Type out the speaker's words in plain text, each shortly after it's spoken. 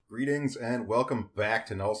Greetings and welcome back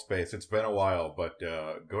to Null Space. It's been a while, but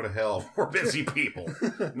go to hell. We're busy people.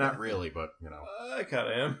 Not really, but you know. I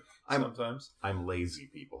kind of am. Sometimes. I'm lazy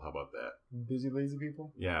people. How about that? Busy, lazy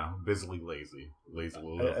people? Yeah, busily lazy. Lazy.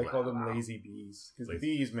 I call them lazy bees. Because the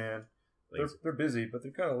bees, man, they're busy, but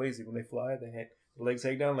they're kind of lazy. When they fly, their legs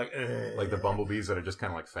hang down like... Ugh. Like the bumblebees that are just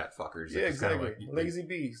kind of like fat fuckers. Yeah, exactly. Like, lazy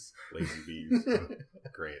bees. Lazy bees.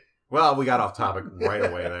 Great. Well, we got off topic right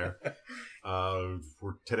away there.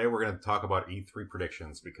 Today we're going to talk about E3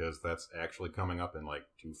 predictions because that's actually coming up in like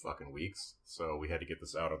 2 fucking weeks. So we had to get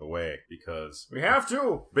this out of the way because we have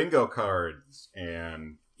to. Bingo cards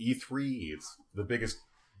and E3. It's the biggest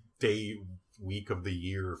week of the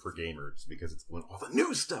year for gamers because it's when all the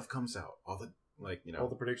new stuff comes out. All the all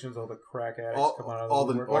the predictions, all the crack addicts come out of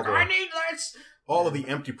the I need this. All of the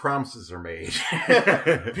empty promises are made.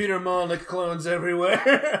 Peter Molyneux clones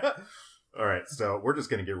everywhere. All right, so we're just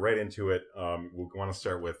going to get right into it. We'll want to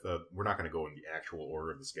start with, we're not going to go in the actual order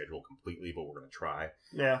of the schedule completely, but we're going to try.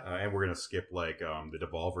 Yeah. And we're going to skip, the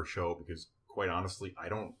Devolver show, because quite honestly, I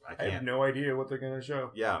can't. I have no idea what they're going to show.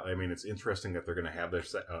 Yeah, I mean, it's interesting that they're going to have their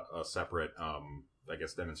a separate,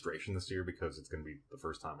 demonstration this year, because it's going to be the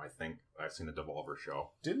first time I think I've seen a Devolver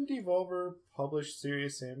show. Didn't Devolver publish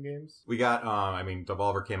Serious Sam games? We got,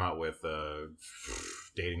 Devolver came out with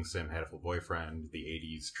Dating Sim, Hatful Boyfriend, the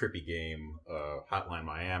 80s trippy game, Hotline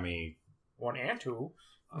Miami. 1 and 2.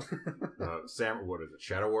 Sam, what is it,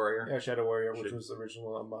 Shadow Warrior? Yeah, Shadow Warrior, which was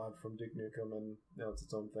originally a mod from Duke Nukem, and now it's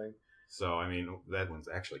its own thing. So, I mean, that one's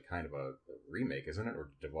actually kind of a remake, isn't it?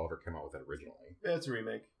 Or did Devolver come out with that originally? Yeah, it's a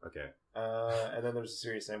remake. Okay. And then there's a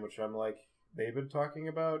Serious Sam, which I'm like, they've been talking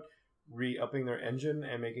about re-upping their engine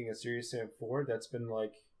and making a Serious Sam 4 that's been,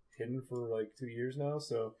 hidden for, 2 years now,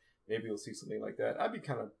 so maybe we'll see something like that. I'd be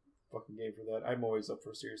kind of fucking game for that. I'm always up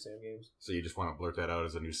for Serious Sam games. So you just want to blurt that out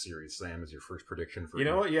as a new Serious Sam as your first prediction for... You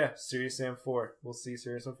know what? Yeah, Serious Sam 4. We'll see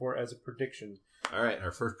Serious Sam 4 as a prediction. All right,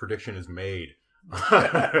 our first prediction is made.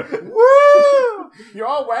 Woo! You're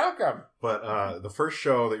all welcome. But the first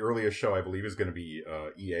show, the earliest show, I believe, is going to be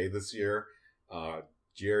EA this year.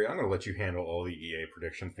 Jerry, I'm going to let you handle all the EA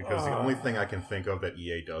predictions because the only thing I can think of that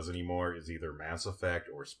EA does anymore is either Mass Effect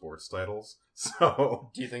or sports titles. So,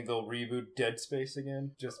 do you think they'll reboot Dead Space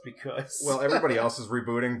again just because? Well, everybody else is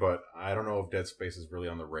rebooting, but I don't know if Dead Space is really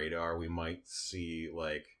on the radar. We might see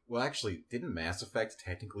well, actually, didn't Mass Effect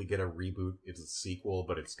technically get a reboot? It's a sequel,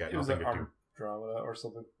 but it's got nothing to do. Andromeda or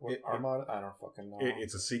something. Armada? I don't fucking know.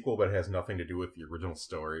 It's a sequel, but it has nothing to do with the original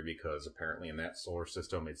story because apparently in that solar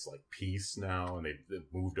system it's like peace now, and they've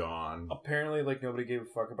moved on. Apparently, nobody gave a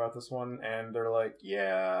fuck about this one, and they're like,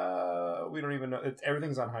 yeah, we don't even know.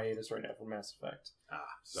 Everything's on hiatus right now for Mass Effect.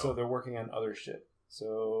 So they're working on other shit.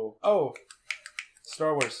 So,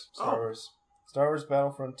 Star Wars. Star Wars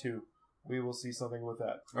Battlefront 2. We will see something with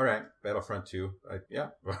that. All right, Battlefront 2. Yeah,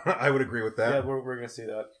 I would agree with that. Yeah, we're going to see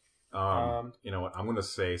that. You know what? I'm going to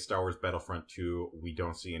say Star Wars Battlefront 2. We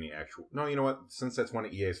don't see any actual. No, you know what? Since that's one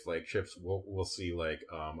of EA's flagships, we'll see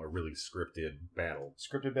a really scripted battle.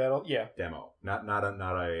 Scripted battle, yeah. Demo, not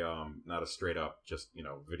a straight up just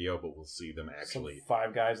video, but we'll see them actually. Some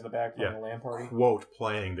 5 guys in the back playing a LAN party. Quote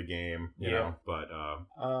playing the game, you know. But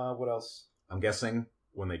what else? I'm guessing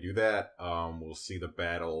when they do that, we'll see the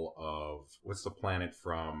battle of what's the planet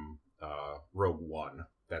from Rogue One.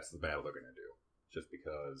 That's the battle they're going to do. Just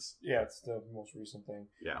because... Yeah, it's the most recent thing.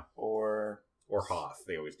 Yeah. Or Hoth.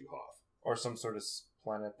 They always do Hoth. Or some sort of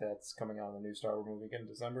planet that's coming out in the new Star Wars movie in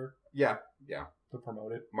December. Yeah. To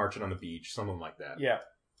promote it. Marching on the beach, something like that. Yeah.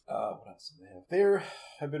 What else do they have? There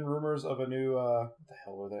have been rumors of a new... what the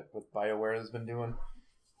hell was that? What BioWare has been doing?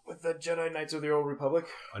 With the Jedi Knights of the Old Republic.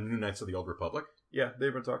 A new Knights of the Old Republic? Yeah,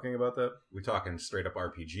 they've been talking about that. We talking straight up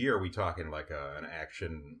RPG, or are we talking an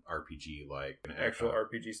action RPG, an actual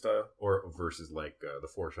RPG style, or versus the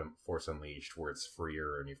Force Unleashed, where it's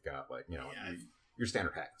freer and you've got your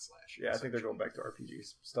standard hack and slash. Yeah, I think they're going back to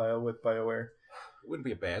RPG style with BioWare. It wouldn't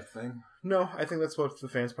be a bad thing. No, I think that's what the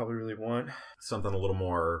fans probably really want. Something a little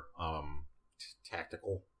more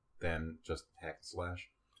tactical than just hack and slash.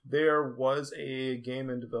 There was a game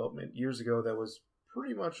in development years ago that was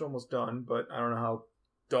pretty much almost done, but I don't know how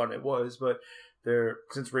done it was, but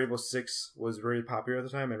since Rainbow Six was very popular at the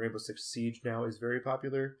time, and Rainbow Six Siege now is very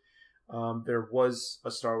popular, there was a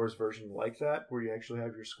Star Wars version like that, where you actually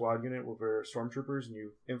have your squad unit with your stormtroopers, and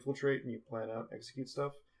you infiltrate, and you plan out, execute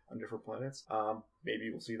stuff on different planets. Maybe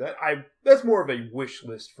we'll see that. That's more of a wish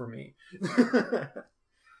list for me.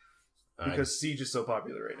 Because Siege is so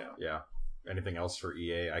popular right now. Yeah. Anything else for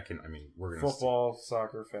EA? We're gonna football,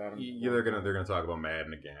 soccer, fan. Yeah, they're gonna talk about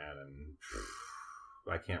Madden again, and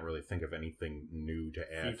I can't really think of anything new to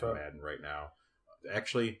add for Madden right now.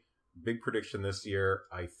 Actually, big prediction this year,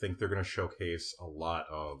 I think they're going to showcase a lot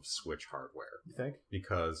of Switch hardware. You think?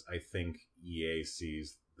 Because I think EA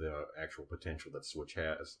sees the actual potential that Switch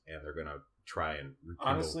has, and they're going to try and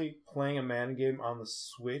rekindle. Honestly, playing a Madden game on the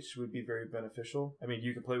Switch would be very beneficial. I mean,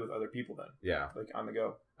 you can play with other people then. Yeah. Like, on the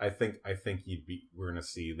go. I think we're going to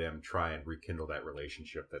see them try and rekindle that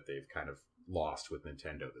relationship that they've kind of lost with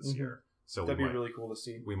Nintendo this year. So that'd be really cool to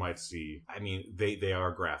see. We might see. I mean, they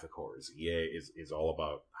are graphic horrors. EA is all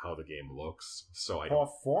about how the game looks. So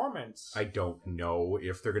Performance. I don't know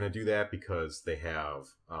if they're going to do that because they have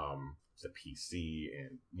the PC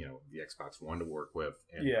and the Xbox One to work with.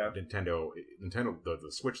 And Nintendo,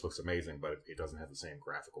 the Switch looks amazing, but it doesn't have the same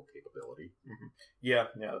graphical capability. Mm-hmm. Yeah,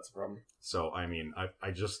 that's a problem. So I mean,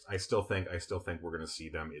 I still think we're going to see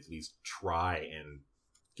them at least try and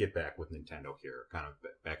get back with Nintendo here, kind of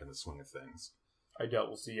back in the swing of things. I doubt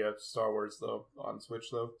we'll see Star Wars though on Switch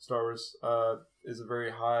though. Star Wars is a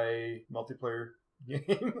very high multiplayer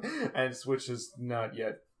game, and Switch is not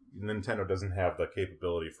yet. Nintendo doesn't have the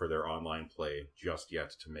capability for their online play just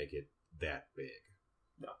yet to make it that big.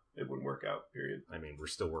 No, it wouldn't work out, period. I mean, we're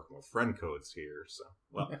still working with friend codes here, so...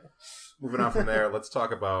 Well, moving on from there, we'll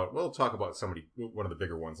talk about one of the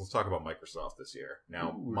bigger ones. Let's talk about Microsoft this year.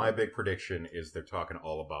 Now, my big prediction is they're talking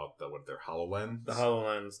all about their HoloLens. The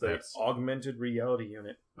HoloLens, that's augmented reality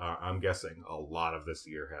unit. I'm guessing a lot of this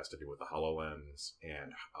year has to do with the HoloLens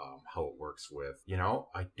and how it works with...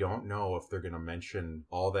 I don't know if they're going to mention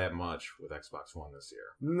all that much with Xbox One this year.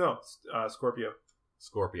 No, Scorpio.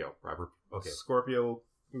 Scorpio, proper. Okay. Scorpio,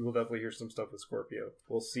 we will definitely hear some stuff with Scorpio.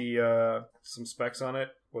 We'll see some specs on it,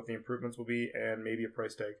 what the improvements will be, and maybe a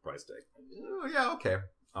price tag. Yeah, okay.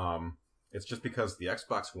 It's just because the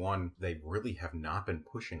Xbox One, they really have not been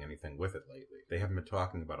pushing anything with it lately. They haven't been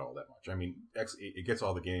talking about all that much. I mean, it gets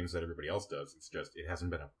all the games that everybody else does. It's just, it hasn't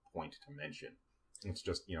been a point to mention. It's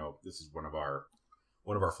just, this is one of our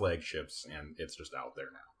flagships, and it's just out there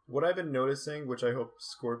now. What I've been noticing, which I hope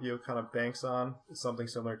Scorpio kind of banks on, is something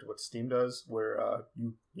similar to what Steam does, where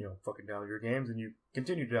you fucking download your games and you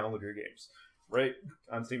continue to download your games, right?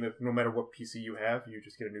 On Steam, no matter what PC you have, you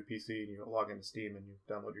just get a new PC and you log into Steam and you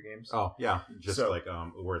download your games. Oh yeah, just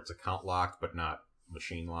where it's account locked but not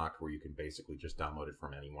machine locked, where you can basically just download it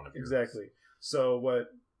from any one of your. Exactly. So what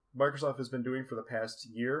Microsoft has been doing for the past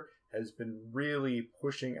year has been really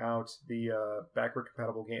pushing out the backward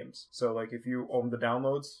compatible games. So like if you own the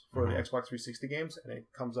downloads for the Xbox 360 games and it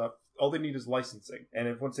comes up, all they need is licensing.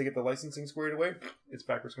 And once they get the licensing squared away, it's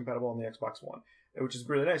backwards compatible on the Xbox One, which is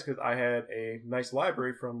really nice because I had a nice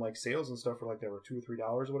library from like sales and stuff for like they were $2 or $3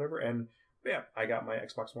 or whatever. And yeah, I got my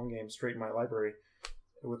Xbox One games straight in my library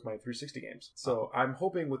with my 360 games. So I'm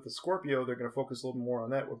hoping with the Scorpio, they're going to focus a little bit more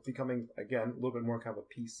on that, with becoming, again, a little bit more kind of a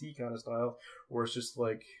PC kind of style, where it's just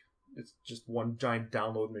like, it's just one giant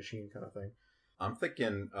download machine kind of thing. I'm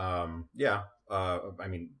thinking, I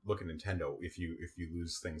mean, look at Nintendo. If you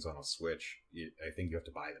lose things on a Switch, I think you have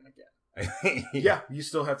to buy them again. Yeah, you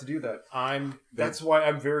still have to do that. That's why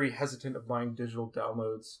I'm very hesitant of buying digital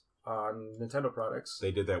downloads on Nintendo products.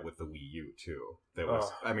 They did that with the Wii U too. That was,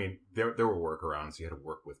 I mean, there were workarounds. You had to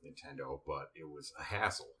work with Nintendo, but it was a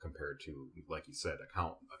hassle compared to, like you said,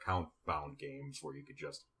 account bound games where you could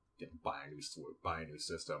just buy a new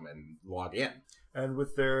system and log in. And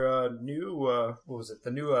with their new what was it?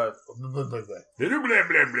 The new Oh,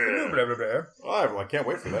 I can't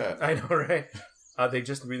wait for that. I know, right? They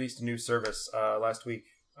just released a new service last week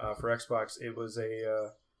for Xbox. It was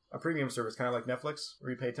a premium service, kind of like Netflix,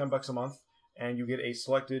 where you pay $10 a month and you get a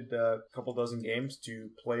selected couple dozen games to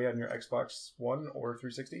play on your Xbox One or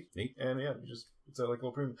 360. Neat. And yeah, it's like a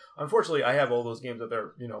little premium. Unfortunately, I have all those games that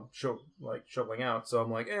they're shoveling out, so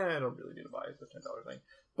I'm like, I don't really need to buy the $10 thing.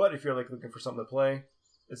 But if you're like looking for something to play,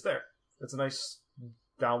 it's there. It's a nice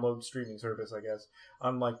download streaming service, I guess.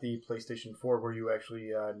 Unlike the PlayStation 4, where you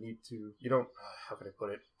actually need to. You don't. How can I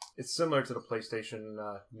put it? It's similar to the PlayStation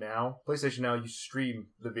Now. PlayStation Now, you stream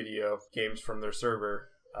the video games from their server.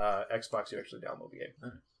 Xbox, you actually download the game.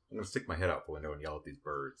 I'm going to stick my head out the window and yell at these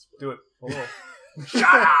birds. Do it. Hello. Shut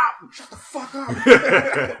up! Shut the fuck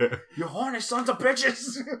up! You horny sons of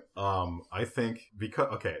bitches! I think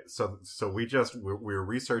so we were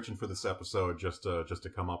researching for this episode just to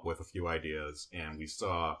come up with a few ideas, and we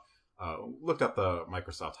saw looked up the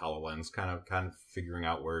Microsoft HoloLens, kind of figuring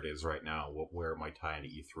out where it is right now, where it might tie into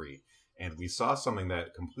E3. And we saw something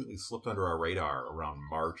that completely slipped under our radar around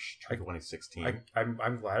March 2016.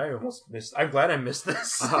 I'm glad I almost missed. I'm glad I missed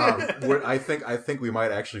this. I think we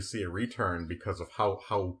might actually see a return because of how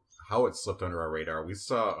how it slipped under our radar. We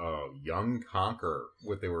saw Young Conquer,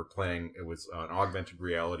 what they were playing. It was an augmented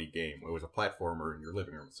reality game. It was a platformer in your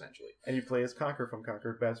living room, essentially. And you play as Conquer from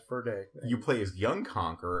Conquer Best Fur Day. You play as Young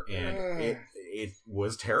Conquer, and it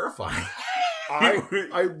was terrifying.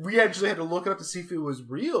 We actually had to look it up to see if it was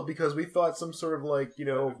real because we thought some sort of like,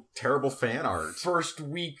 terrible fan art. First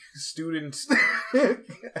week student school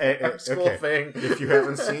Okay. thing. If you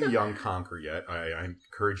haven't seen Young Conquer yet, I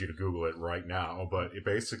encourage you to Google it right now. But it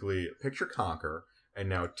basically, picture Conquer, and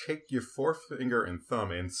now take your forefinger and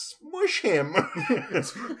thumb and smush him.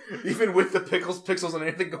 Even with the pixels and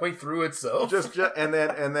anything going through itself. Just and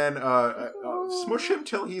then smush him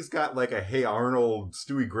till he's got like a Hey Arnold,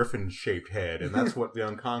 Stewie Griffin shaped head, and that's what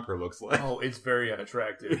Young Conquer looks like. Oh, it's very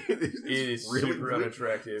unattractive. It is really super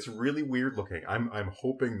unattractive. It's really weird looking. I'm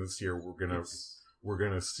hoping this year we're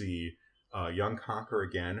gonna see Young Conquer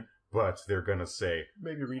again. But they're gonna say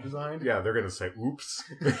maybe redesigned. Yeah, they're gonna say oops,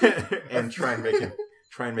 and try and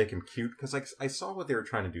make him cute. Because I saw what they were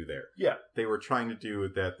trying to do there. Yeah, they were trying to do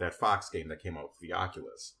that Fox game that came out for the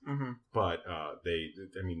Oculus. Mm-hmm. But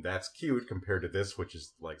that's cute compared to this, which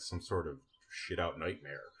is like some sort of shit out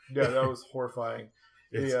nightmare. Yeah, that was horrifying.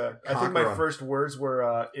 I think my first words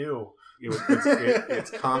were ew.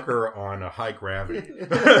 It's Conquer on a high gravity,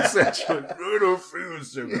 essentially. I don't feel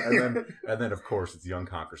so good. And then of course it's Young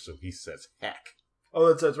Conquer, so he says heck.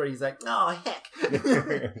 Oh, that's right. He's like, no, heck. He's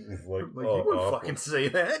like, you wouldn't fucking say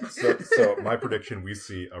that. So my prediction: we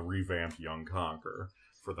see a revamped Young Conquer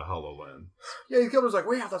for the HoloLens. Yeah, he comes like,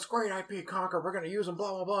 we have this great IP, Conquer. We're going to use him,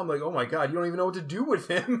 blah, blah, blah. I'm like, oh my god, you don't even know what to do with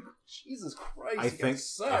him. Jesus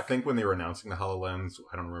Christ, I think when they were announcing the HoloLens,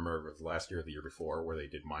 I don't remember if it was last year or the year before, where they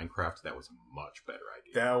did Minecraft, that was a much better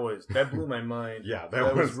idea. That blew my mind. Yeah,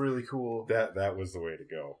 that was really cool. That was the way to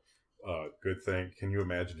go. Good thing. Can you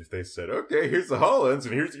imagine if they said, okay, here's the HoloLens,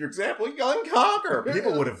 and here's your example, Young Conquer?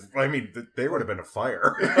 People would have, they would have been a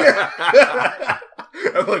fire.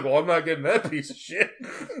 I'm like, well, I'm not getting that piece of shit.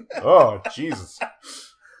 Oh, Jesus.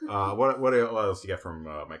 What else you got from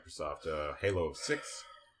Microsoft? Halo 6?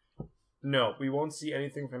 No, we won't see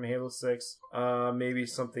anything from Halo 6. Maybe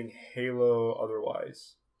something Halo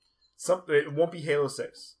otherwise. It won't be Halo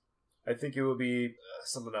 6. I think it will be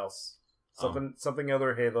something else. Something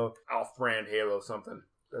other Halo. Off-brand Halo something.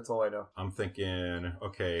 That's all I know. I'm thinking,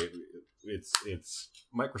 okay, it's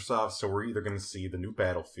Microsoft, so we're either going to see the new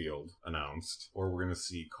Battlefield announced, or we're going to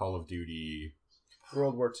see Call of Duty...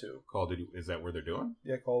 World War II. Call of Duty, is that where they're doing?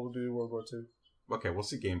 Yeah, Call of Duty World War II. Okay, we'll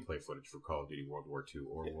see gameplay footage for Call of Duty World War II,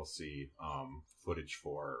 or we'll see footage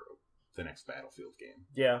for the next Battlefield game.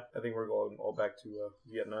 Yeah, I think we're going all back to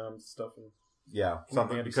Vietnam stuff. Yeah,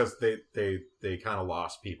 something, because they kind of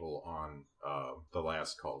lost people on the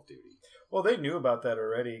last Call of Duty. Well, they knew about that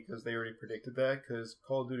already, because they already predicted that, because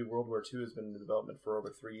Call of Duty World War II has been in development for over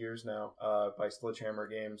 3 years now, by Sledgehammer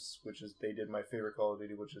Games, they did my favorite Call of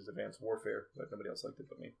Duty, which is Advanced Warfare, but nobody else liked it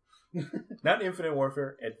but me. Not Infinite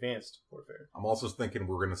Warfare, Advanced Warfare. I'm also thinking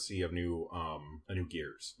we're going to see a new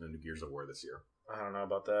Gears of War this year. I don't know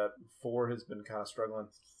about that. 4 has been kind of struggling.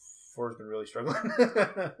 4 has been really struggling.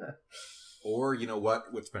 Or, you know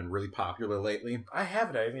what's been really popular lately? I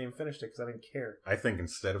haven't. I haven't even finished it because I didn't care. I think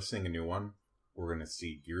instead of seeing a new one, we're going to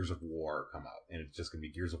see Gears of War come out. And it's just going to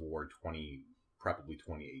be Gears of War probably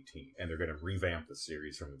 2018. And they're going to revamp the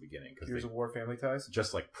series from the beginning. Gears of War Family Ties?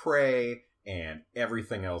 Just like Prey and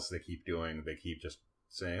everything else they keep doing, they keep just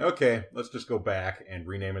saying, okay, let's just go back and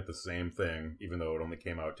rename it the same thing, even though it only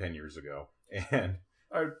came out 10 years ago. And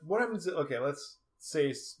all right, what happens? Okay, let's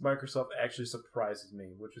say Microsoft actually surprises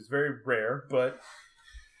me, which is very rare, but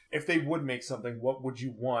if they would make something, what would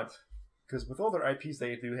you want? Because with all their IPs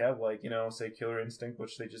they do have, like, say Killer Instinct,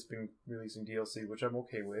 which they just been releasing DLC, which I'm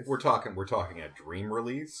okay with. We're talking a dream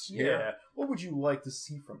release here. Yeah. What would you like to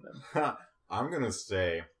see from them? I'm gonna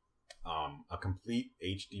say a complete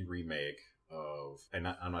HD remake of, and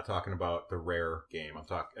I'm not talking about the Rare game. I'm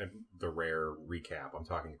talking the Rare recap. I'm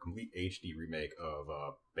talking a complete HD remake of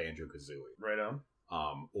Banjo-Kazooie. Right on.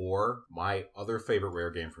 Or my other favorite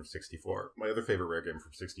Rare game from 64.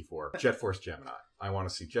 Jet Force Gemini. I want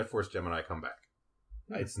to see Jet Force Gemini come back.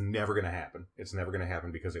 It's never going to happen. It's never going to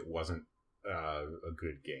happen because it wasn't a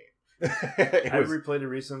good game. I replayed it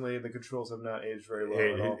recently. The controls have not aged very well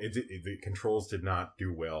at all. The controls did not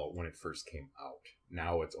do well when it first came out.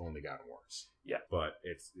 Now it's only gotten worse. Yeah, but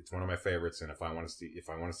it's one of my favorites. And if I want to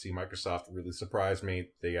see Microsoft really surprise me,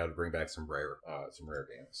 they got to bring back some rare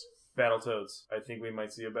games. Battletoads. I think we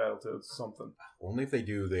might see a Battletoads something. Only if they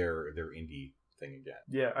do their indie thing again.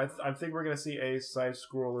 Yeah, I think we're gonna see a side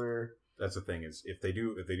scroller. That's the thing, is if they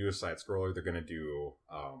do a side scroller, they're gonna do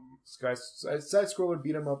side scroller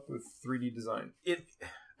beat 'em up with 3D design.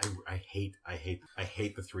 I hate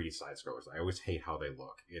the 3D side scrollers. I always hate how they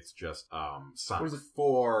look. It's just What is Sonic it?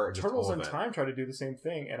 4. Turtles in Time tried to do the same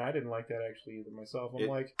thing, and I didn't like that actually either myself.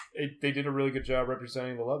 They did a really good job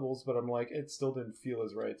representing the levels, but I'm like, it still didn't feel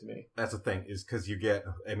as right to me. That's the thing, is because you get,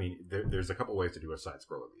 I mean, there's a couple ways to do a side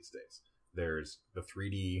scroller these days. There's the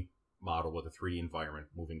 3D model with a 3D environment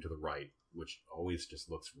moving to the right, which always just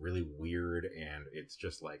looks really weird, and it's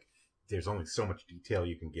just like there's only so much detail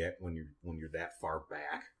you can get when you're that far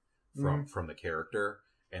back from the character,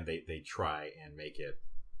 and they try and make it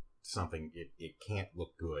something it can't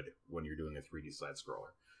look good when you're doing a 3D side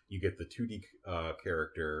scroller. You get the 2D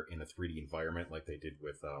character in a 3D environment like they did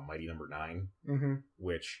with Mighty Number 9,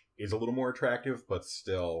 which is a little more attractive, but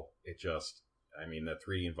still, I mean, the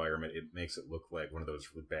 3D environment, it makes it look like one of those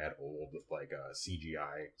really bad old, like,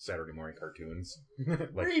 CGI Saturday morning cartoons.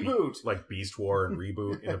 Like Reboot! Like Beast War and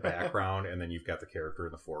Reboot in the background, and then you've got the character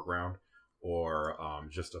in the foreground. Or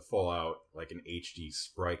just a full-out, like, an HD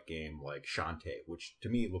sprite game like Shantae, which, to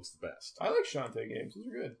me, looks the best. I like Shantae games. Those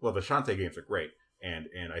are good. Well, the Shantae games are great. And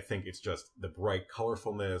I think it's just the bright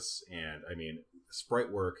colorfulness, and, I mean,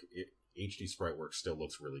 sprite work, HD sprite work still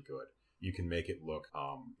looks really good. You can make it look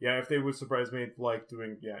yeah, if they would surprise me like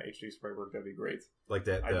doing HD sprite work, that'd be great. Like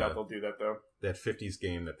that. I doubt they'll do that though. That 50s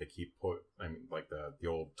game that they keep like the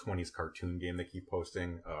old 20s cartoon game they keep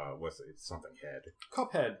posting. It's something Head.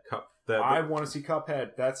 Cuphead. I want to see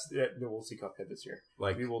Cuphead. We'll see Cuphead this year.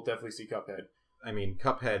 Like, we will definitely see Cuphead. I mean,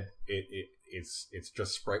 Cuphead. It's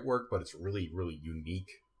just sprite work, but it's really, really unique,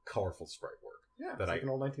 colorful sprite work. Yeah, it's like an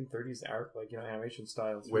old 1930s art, like, animation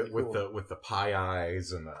style. It's with really cool. with the pie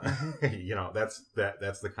eyes and the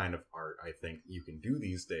that's the kind of art I think you can do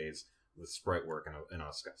these days with sprite work in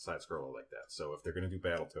a side scroller like that. So if they're going to do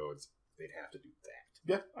Battletoads, they'd have to do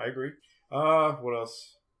that. Yeah, I agree. What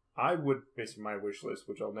else? I would, basically my wish list,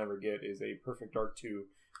 which I'll never get, is a Perfect Dark 2.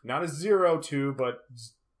 Not a Zero 2, but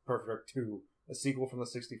Perfect Dark 2. A sequel from the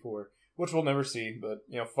 64. Which we'll never see, but,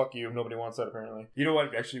 fuck you. Nobody wants that, apparently. You know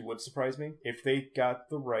what actually would surprise me? If they got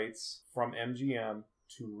the rights from MGM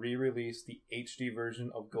to re-release the HD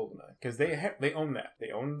version of GoldenEye. Because they own that.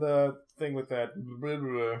 They own the thing with that blah, blah,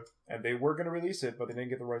 blah, and they were going to release it, but they didn't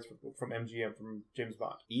get the rights from MGM, from James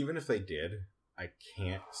Bond. Even if they did, I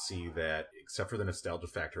can't see that, except for the nostalgia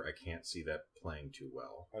factor, I can't see that playing too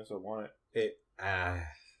well. I just don't want it.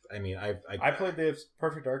 I mean, I played the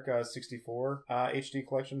Perfect Dark 64 HD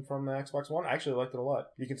collection from the Xbox One. I actually liked it a lot.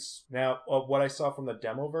 You can now what I saw from the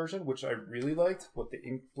demo version, which I really liked, what they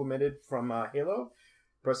implemented from Halo.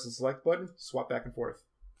 Press the select button, swap back and forth.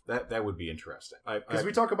 That would be interesting. Because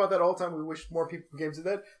we talk about that all the time. We wish more games did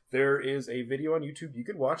that. There is a video on YouTube you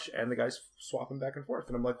can watch, and the guy's swapping back and forth.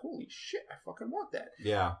 And I'm like, holy shit, I fucking want that.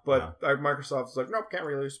 Yeah. But Microsoft's like, nope, can't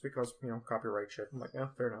release because, copyright shit. I'm like, yeah,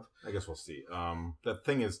 fair enough. I guess we'll see. The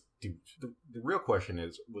thing is, the real question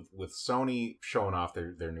is, with Sony showing off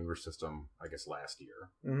their newer system, I guess last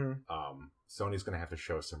year, Sony's going to have to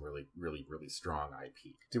show some really, really, really strong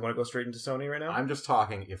IP. Do you want to go straight into Sony right now? I'm just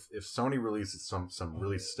talking, if Sony releases some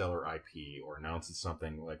really stellar IP or announces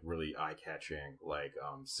something like really eye-catching, like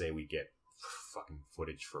say we get fucking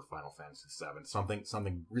footage for Final Fantasy VII,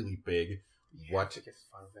 something really big. What to get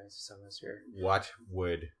Final Fantasy VII this year? What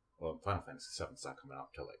would Final Fantasy VII's not coming out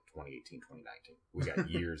until like 2018, 2019. We got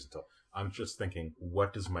years until. I'm just thinking,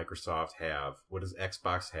 what does Microsoft have? What does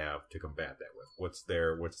Xbox have to combat that with? What's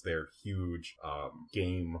their huge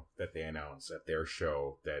game that they announce at their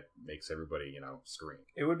show that makes everybody scream?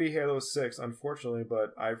 It would be Halo 6, unfortunately,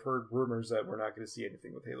 but I've heard rumors that we're not going to see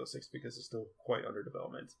anything with Halo 6 because it's still quite under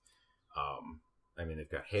development. I mean,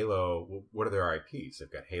 they've got Halo. What are their IPs?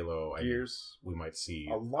 They've got Halo. Gears. We might see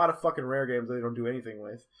a lot of fucking Rare games they don't do anything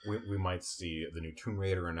with. We might see the new Tomb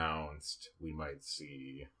Raider announced. We might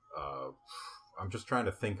see. I'm just trying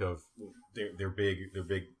to think of their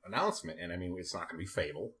big announcement, and I mean, it's not going to be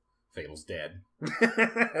Fable. Fable's dead.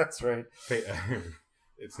 That's right.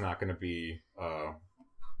 It's not going to be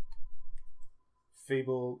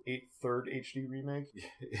Fable 8 3rd HD remake.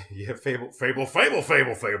 Yeah, Fable.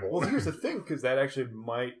 Well, here's the thing, because that actually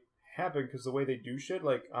might happen, because the way they do shit,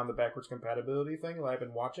 like on the backwards compatibility thing that I've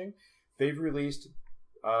been watching, they've released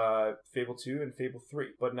Fable 2 and Fable 3,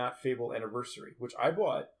 but not Fable Anniversary, which I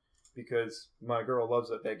bought because my girl loves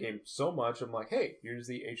that game so much. I'm like, hey, here's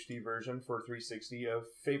the HD version for 360 of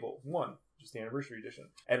Fable 1, just the Anniversary Edition.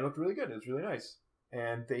 And it looked really good. It was really nice.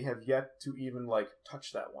 And they have yet to even,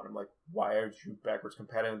 touch that one. I'm like, why aren't you backwards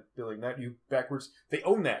compatible that? They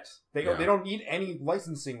own that. They don't need any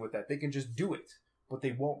licensing with that. They can just do it. But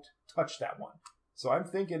they won't touch that one. So I'm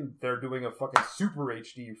thinking they're doing a fucking super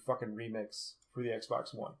HD fucking remix for the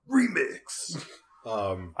Xbox One. Remix!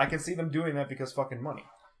 I can see them doing that because fucking money.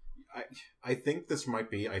 I think this might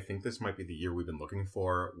be the year we've been looking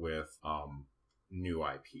for with new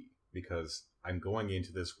IP, because I'm going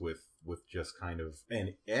into this with just kind of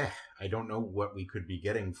I don't know what we could be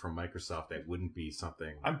getting from Microsoft that wouldn't be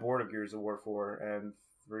something. I'm bored of Gears of War 4 and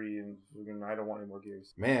 3, and I don't want any more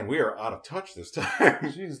Gears. Man, we are out of touch this time.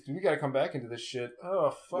 Jeez, we gotta come back into this shit.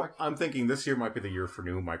 Oh, fuck. Well, I'm thinking this year might be the year for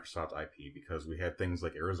new Microsoft IP, because we had things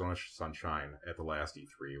like Arizona Sunshine at the last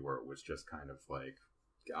E3 where it was just kind of like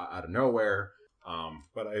out of nowhere.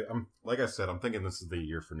 But I'm like I said, I'm thinking this is the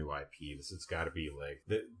year for new IP. This has got to be like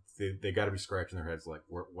they got to be scratching their heads like,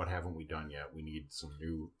 what haven't we done yet? We need some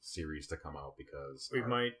new series to come out, because we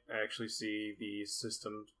might actually see the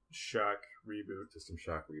System Shock reboot.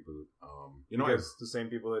 Because the same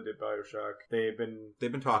people that did BioShock, they've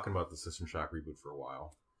been talking about the System Shock reboot for a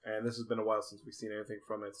while. And this has been a while since we've seen anything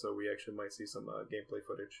from it, so we actually might see some gameplay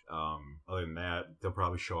footage. Other than that, they'll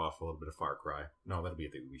probably show off a little bit of Far Cry. No, that'll be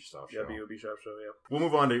at the Ubisoft show. Yeah, the Ubisoft show, yeah. We'll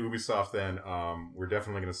move on to Ubisoft then. We're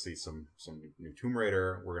definitely going to see some new Tomb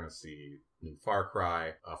Raider. We're going to see new Far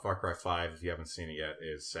Cry. Far Cry 5, if you haven't seen it yet,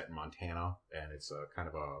 is set in Montana, and it's a kind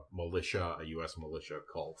of a U.S. militia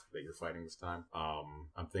cult that you're fighting this time.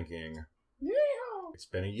 I'm thinking, it's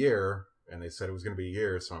been a year, and they said it was going to be a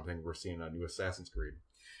year, so I'm thinking we're seeing a new Assassin's Creed.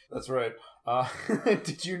 That's right.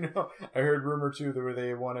 Did you know? I heard rumor too that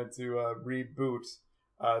they wanted to reboot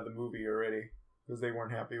the movie already because they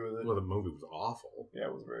weren't happy with it. Well, the movie was awful. Yeah,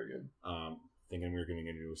 it was very good. Thinking we were going to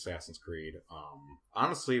get a new Assassin's Creed.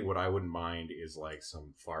 Honestly, what I wouldn't mind is like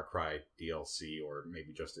some Far Cry DLC, or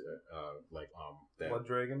maybe just that Blood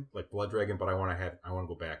Dragon. Like Blood Dragon, but I want to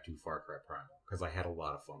go back to Far Cry Primal because I had a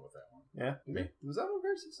lot of fun with that one. Yeah, was that one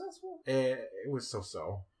very successful? It was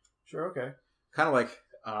so. Sure, okay. Kind of like.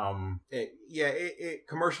 It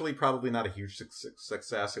commercially probably not a huge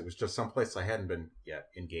success. It was just someplace I hadn't been yet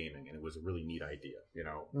in gaming, and it was a really neat idea. You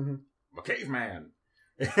know, I'm a caveman.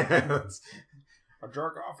 I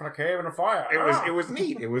jerk off in a cave in a fire. It was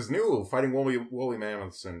neat. It was new, fighting woolly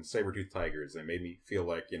mammoths and saber-toothed tigers. It made me feel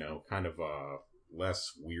like, kind of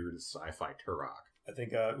less weird sci-fi Turok. I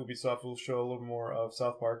think Ubisoft will show a little more of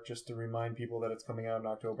South Park just to remind people that it's coming out in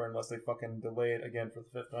October, unless they fucking delay it again for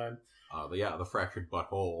the 5th time. The fractured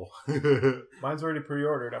butthole. Mine's already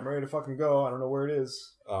pre-ordered. I'm ready to fucking go. I don't know where it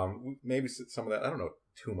is. Maybe some of that. I don't know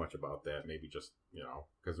too much about that. Maybe just,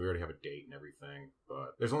 because we already have a date and everything.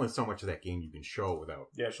 But there's only so much of that game you can show without...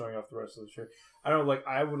 Yeah, showing off the rest of the shit. I don't know,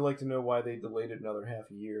 I would like to know why they delayed it another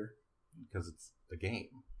half a year. Because it's a game.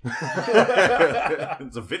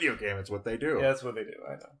 It's a video game. It's what they do. Yeah, that's what they do.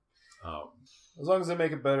 I know. As long as they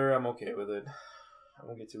make it better, I'm okay with it. I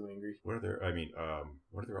won't get too angry. What are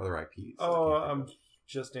their other IPs?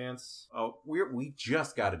 Just Dance. Oh, we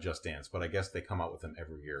just got a Just Dance, but I guess they come out with them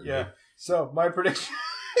every year. Yeah. So my prediction,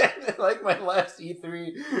 like my last E3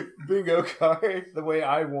 bingo card, the way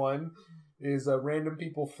I won is random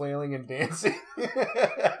people flailing and dancing.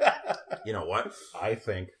 You know what? I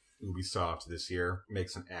think Ubisoft this year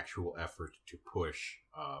makes an actual effort to push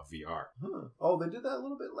VR. Huh. Oh, they did that a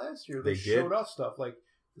little bit last year. They showed off stuff like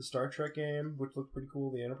the Star Trek game, which looked pretty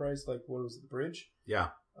cool. The Enterprise, what was it, the bridge? Yeah.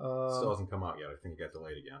 Still hasn't come out yet. I think it got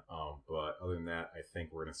delayed again. But other than that, I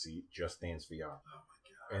think we're going to see Just Dance VR. Oh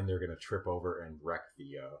my god! And they're going to trip over and wreck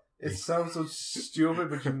the. It sounds so stupid,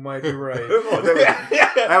 but you might be right.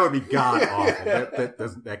 That would be god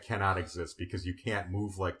awful. That cannot exist because you can't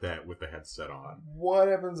move like that with the headset on. What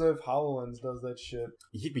happens if HoloLens does that shit?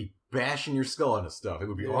 You'd be bashing your skull into stuff. It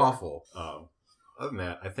would be awful. Other than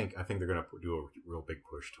that, I think they're going to do a real big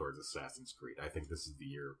push towards Assassin's Creed. I think this is the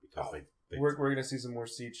year because we're going to see some more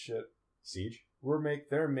Siege shit. Siege?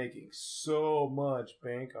 They're making so much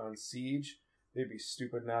bank on Siege. They'd be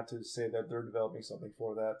stupid not to say that they're developing something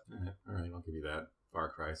for that. All right, I'll give you that.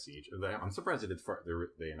 Far Cry Siege. I'm surprised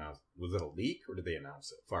they announced. Was it a leak or did they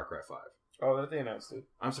announce it? Far Cry 5. Oh, they announced it.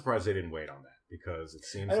 I'm surprised they didn't wait on that because it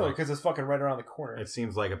seems. I know, because it's fucking right around the corner. It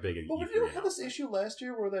seems like a big. But we didn't have this issue last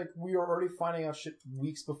year where we were already finding out shit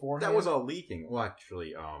weeks beforehand. That was all leaking. Well,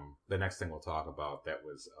 actually, the next thing we'll talk about that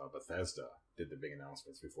was Bethesda did the big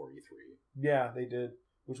announcements before E3. Yeah, they did,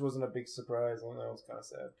 which wasn't a big surprise. That was kind of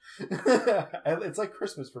sad. It's like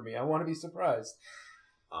Christmas for me. I want to be surprised.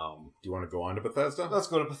 Do you want to go on to Bethesda? Let's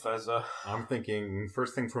go to Bethesda. I'm thinking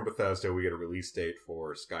first thing from Bethesda, we get a release date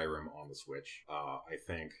for Skyrim on the Switch. I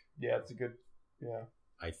think. Yeah, it's a good. Yeah.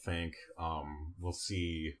 I think we'll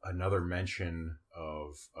see another mention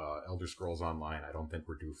of Elder Scrolls Online. I don't think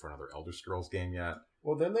we're due for another Elder Scrolls game yet.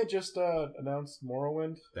 Well, then they just announced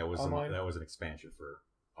Morrowind. That was an expansion for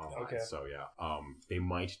online. Okay. So yeah, they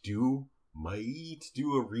might do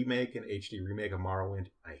a remake, an HD remake of Morrowind.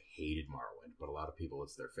 I hated Morrowind, but a lot of people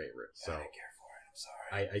it's their favorite. So I didn't care for it.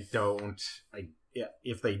 sorry. I don't. Yeah,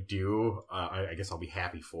 if they do, I guess I'll be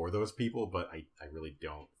happy for those people, but I really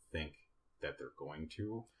don't think that they're going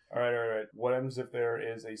to. All right. What happens if there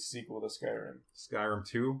is a sequel to Skyrim? Skyrim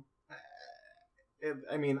 2?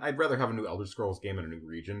 I mean, I'd rather have a new Elder Scrolls game in a new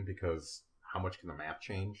region, because how much can the map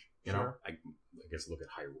change? You know, I guess look at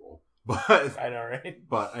Hyrule, but I know, right?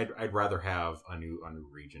 But I'd rather have a new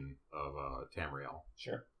region of Tamriel.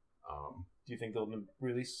 Sure. Do you think they'll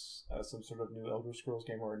release some sort of new Elder Scrolls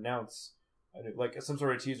game or announce like some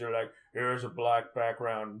sort of teaser, like here's a black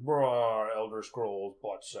background, blah, Elder Scrolls,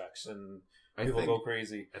 butt sex, and people go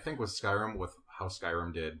crazy? I think with Skyrim, with how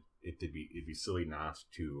Skyrim did, it'd be silly not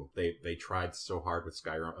to. They tried so hard with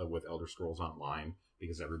Skyrim, with Elder Scrolls Online,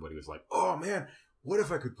 because everybody was like, oh man, what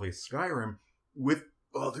if I could play Skyrim with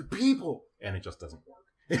other people? And it just doesn't work.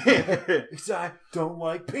 Because I don't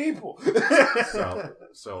like people.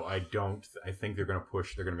 so I don't. I think they're going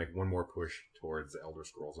to make one more push towards Elder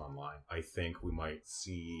Scrolls Online. I think we might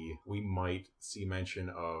see mention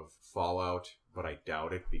of Fallout, but I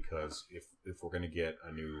doubt it, because if we're going to get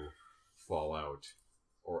a new Fallout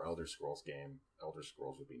or Elder Scrolls game, Elder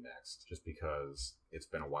Scrolls would be next, just because it's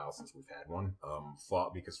been a while since we've had one.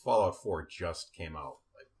 Because Fallout 4 just came out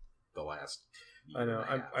like the last. I know.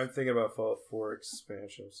 I'm thinking about Fallout 4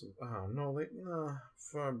 expansions. Oh no,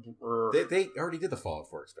 they already did the Fallout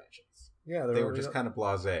 4 expansions. Yeah, they were just kind of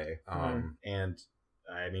blasé. And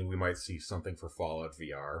I mean, we might see something for Fallout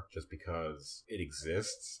VR, just because it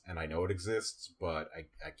exists, and I know it exists, but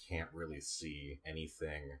I can't really see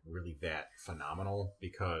anything really that phenomenal,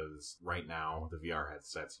 because right now the VR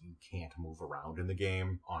headsets, you can't move around in the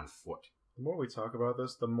game on foot. The more we talk about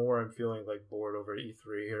this, the more I'm feeling like bored over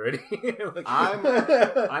E3 already.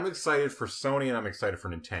 I'm excited for Sony, and I'm excited for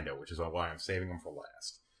Nintendo, which is why I'm saving them for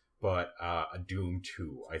last. But a Doom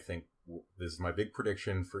 2, I think this is my big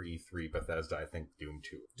prediction for E3. Bethesda, I think Doom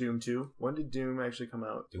 2. Doom 2? When did Doom actually come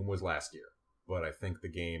out? Doom was last year, but I think the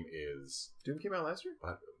game is... Doom came out last year?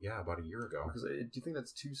 About a year ago. Because do you think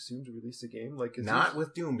that's too soon to release a game? Not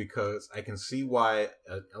with Doom, because I can see why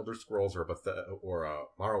Elder Scrolls or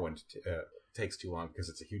Morrowind takes too long, because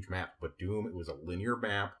it's a huge map. But Doom, it was a linear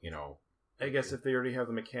map, you know. I guess if they already have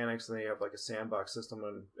the mechanics and they have like a sandbox system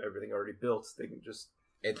and everything already built, they can just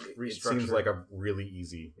restructure. It seems like a really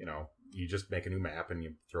easy, you know, you just make a new map and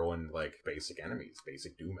you throw in like basic enemies,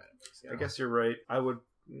 basic Doom enemies. You know? I guess you're right.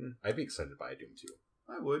 I'd be excited to buy a Doom 2.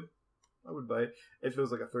 I would buy it if it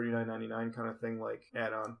was like a $39.99 kind of thing, like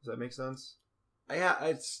add-on. Does that make sense? Yeah,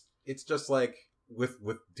 it's just like with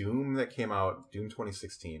Doom that came out, Doom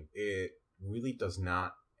 2016. It really does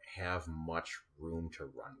not have much room to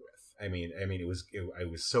run with. I mean, it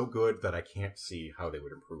was so good that I can't see how they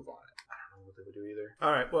would improve on it. I don't know what they would do either.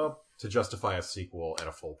 All right, well, to justify a sequel at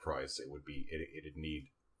a full price, it'd need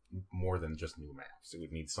more than just new maps. It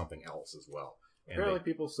would need something else as well. And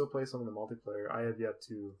apparently, people still play some of the multiplayer. I have yet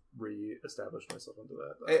to re-establish myself into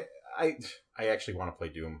that. I actually want to play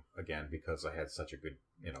Doom again, because I had such a good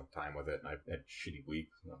time with it, and I've had shitty week.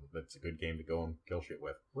 That's a good game to go and kill shit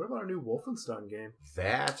with. What about a new Wolfenstein game?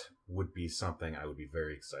 That would be something I would be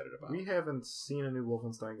very excited about. We haven't seen a new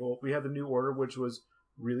Wolfenstein game. We had the New Order, which was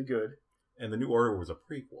really good, and the New Order was a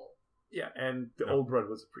prequel. Yeah, and the Old Blood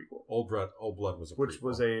was a prequel. Old Blood was a prequel, which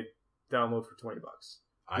was a download for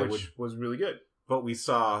 $20, which was really good. But we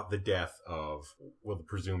saw the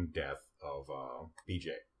presumed death of BJ.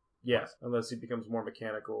 Yes, unless he becomes more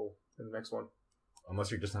mechanical in the next one.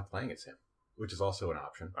 Unless you're just not playing as him, which is also an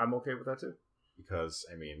option. I'm okay with that too. Because,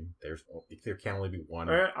 I mean, there can only be one.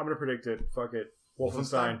 All right, I'm going to predict it. Fuck it.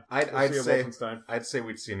 Wolfenstein. I'd say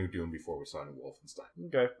we'd see a new Doom before we saw a new Wolfenstein.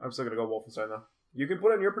 Okay, I'm still going to go Wolfenstein though. You can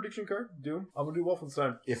put on your prediction card, Doom. I'm going to do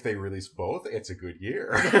Wolfenstein. If they release both, it's a good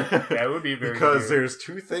year. That would be very because good. There's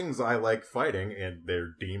two things I like fighting, and they're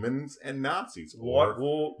demons and Nazis. What?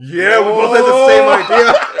 Yeah, we both had the same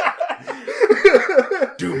idea.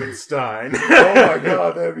 Doomenstein. Oh my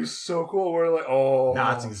god, that'd be so cool. We're like,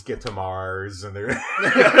 Nazis get to Mars, and they're...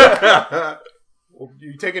 Well,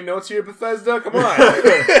 you taking notes here, Bethesda? Come on.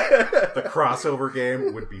 The crossover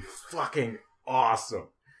game would be fucking awesome.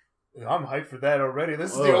 I'm hyped for that already.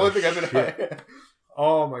 This is the only thing I've been hyped.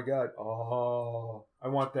 Oh my god. Oh, I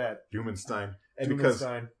want that. Doomenstein. And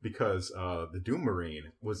because the Doom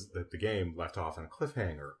Marine was the game left off on a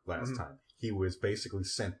cliffhanger last time. He was basically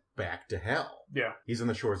sent back to hell. Yeah. He's on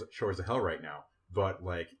the shores of hell right now. But,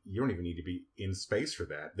 like, you don't even need to be in space for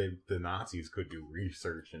that. The Nazis could do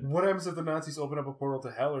research. And what happens if the Nazis open up a portal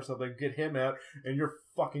to hell or something, get him out, and you're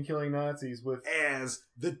fucking killing Nazis with... As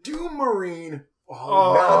the Doom Marine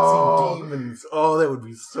Oh, Nazi demons. Oh, that would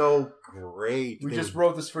be so great. We just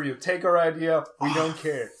wrote this for you. Take our idea. We don't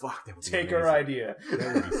care. Fuck, that would be Take amazing. our idea.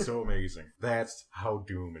 That would be so amazing. That's how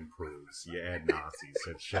Doom improves. You add Nazis.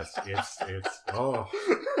 It's just, oh.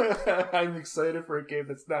 I'm excited for a game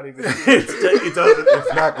that's not even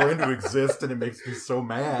It's not going to exist, and it makes me so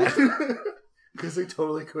mad. Because it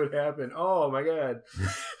totally could happen. Oh my god.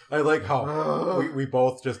 I like how we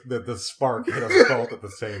both just, the spark hit us both at the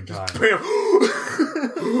same time.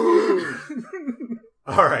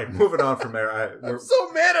 Alright, moving on from there. I'm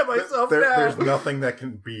so mad at myself now. There's nothing that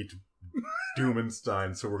can beat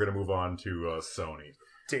Doomenstein, so we're going to move on to Sony.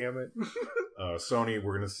 Damn it. Sony,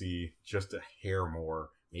 we're going to see just a hair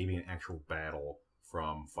more, maybe an actual battle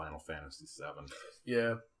from Final Fantasy VII.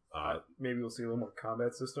 Yeah. Maybe we'll see a little more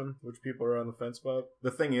combat system, which people are on the fence about.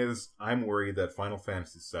 The thing is, I'm worried that Final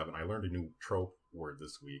Fantasy VII, I learned a new trope word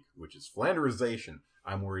this week, which is Flanderization.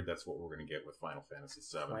 I'm worried that's what we're going to get with Final Fantasy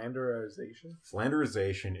VII. Flanderization?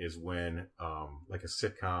 Flanderization is when, like a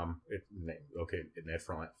sitcom, Ned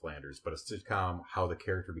Flanders, but a sitcom, how the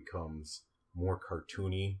character becomes more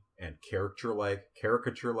cartoony and caricature-like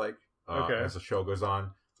as the show goes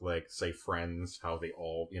on. Like, say, Friends, how they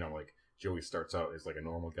all, like, Joey starts out as like a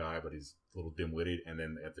normal guy, but he's a little dim-witted, and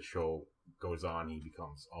then as the show goes on, he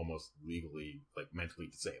becomes almost legally, like, mentally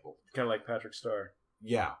disabled. Kind of like Patrick Star.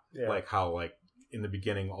 Yeah. Like how, like, in the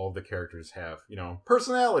beginning, all of the characters have,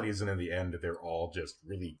 personalities, and in the end, they're all just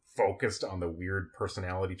really focused on the weird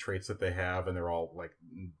personality traits that they have, and they're all, like,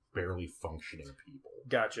 barely functioning people.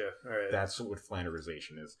 Gotcha. All right. That's what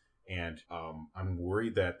Flanderization is. And I'm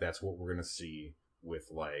worried that that's what we're going to see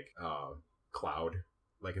with, like, Cloud.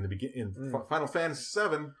 Like in the beginning, Final Fantasy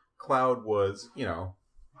VII, Cloud was,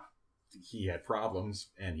 he had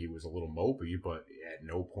problems and he was a little mopey, but at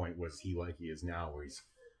no point was he like he is now, where he's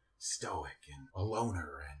stoic and a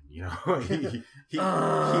loner, and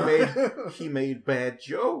he made bad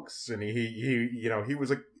jokes, and he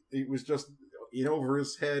was just in over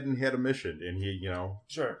his head and had a mission, and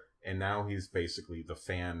sure. And now he's basically the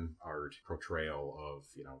fan art portrayal of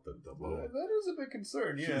the lone. That is a big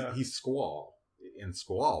concern. Yeah, he's Squall. In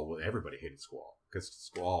Squall, everybody hated Squall because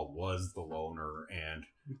Squall was the loner and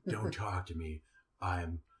don't talk to me.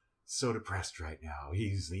 I'm so depressed right now.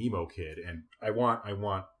 He's the emo kid, and I want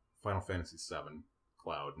Final Fantasy VII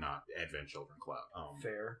Cloud, not Advent Children Cloud.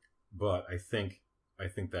 Fair, but I think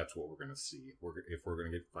that's what we're gonna see. If we're gonna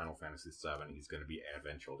get Final Fantasy VII, he's gonna be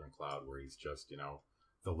Advent Children Cloud, where he's just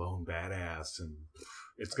the lone badass, and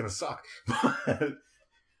it's gonna suck. Do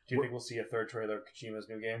you think we'll see a third trailer of Kojima's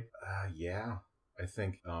new game? Yeah. I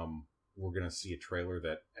think we're going to see a trailer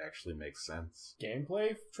that actually makes sense.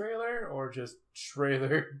 Gameplay trailer or just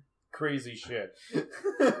trailer crazy shit?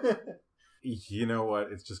 You know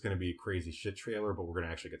what? It's just going to be a crazy shit trailer, but we're going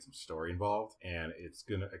to actually get some story involved. And it's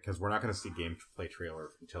going to, because we're not going to see gameplay trailer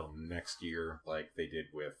until next year, like they did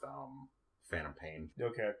with Phantom Pain.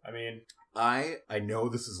 Okay. I mean, I know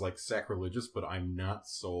this is like sacrilegious, but I'm not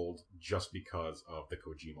sold just because of the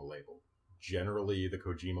Kojima label. Generally, the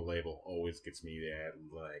Kojima label always gets me that,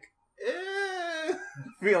 like,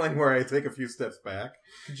 feeling where I take a few steps back.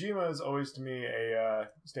 Kojima is always, to me, a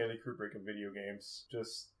Stanley Kubrick of video games.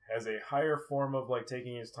 Just has a higher form of, like,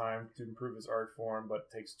 taking his time to improve his art form, but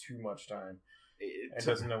takes too much time. And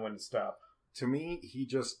doesn't know when to stop. To me,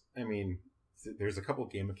 there's a couple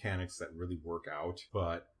game mechanics that really work out,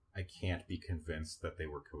 but I can't be convinced that they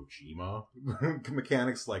were Kojima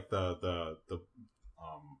mechanics, like the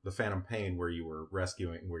Phantom Pain, where you were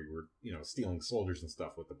stealing soldiers and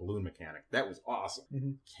stuff with the balloon mechanic. That was awesome.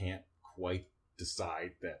 Mm-hmm. Can't quite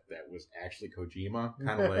decide that was actually Kojima.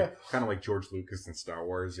 Kind of like George Lucas in Star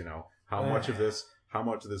Wars. How much of this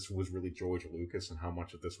was really George Lucas, and how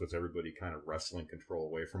much of this was everybody kind of wrestling control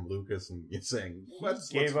away from Lucas and saying, let's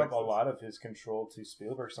gave up a lot of his control to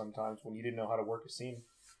Spielberg sometimes when he didn't know how to work a scene.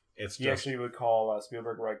 He actually would call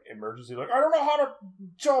Spielberg, like, emergency, like, I don't know how to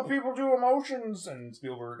tell people to emotions, and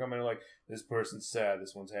Spielberg would come in like, this person's sad,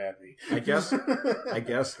 this one's happy. I guess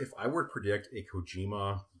if I were to predict a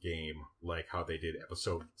Kojima game, like how they did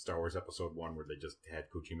Star Wars Episode 1, where they just had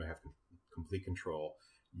Kojima have complete control,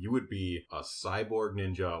 you would be a cyborg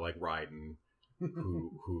ninja like Raiden,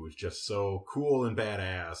 who's just so cool and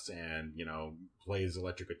badass, and plays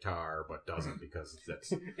electric guitar but doesn't because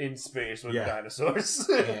that's in space with dinosaurs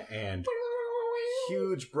and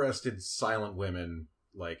huge-breasted silent women,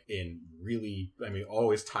 like in really,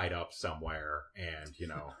 always tied up somewhere, and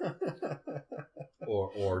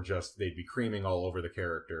or just they'd be creaming all over the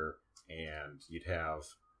character, and you'd have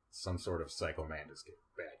some sort of Psycho Mantis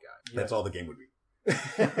bad guy. That's all the game would be.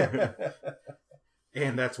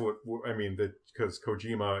 And that's what because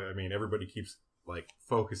Kojima, everybody keeps like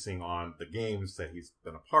focusing on the games that he's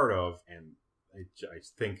been a part of, and I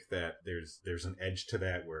think that there's an edge to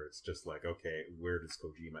that where it's just like, okay, where does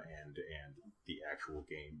Kojima end and the actual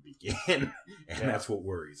game begin? And that's what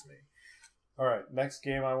worries me. All right, next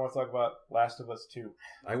game I want to talk about, Last of Us 2.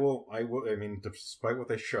 I will. I mean, despite what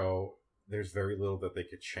they show, there's very little that they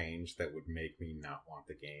could change that would make me not want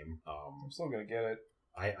the game. I'm still gonna get it.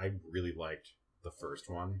 I really liked the first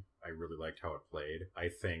one. I really liked how it played. I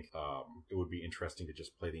think it would be interesting to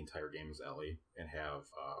just play the entire game as Ellie and have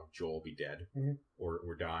Joel be dead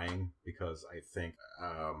or dying, because I think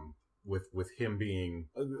with him being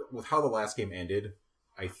with how the last game ended,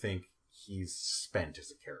 I think he's spent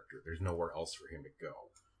as a character. There's nowhere else for him to go,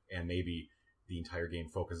 and maybe the entire game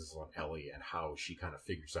focuses on Ellie and how she kind of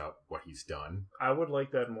figures out what he's done. I would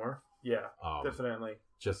like that more. Yeah, definitely.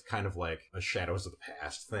 Just kind of like a Shadows of the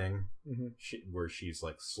Past thing, where she's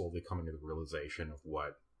like slowly coming to the realization of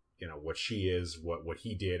what she is, what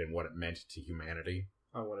he did, and what it meant to humanity.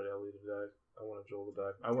 I wanted Ellie to die. I wanted Joel to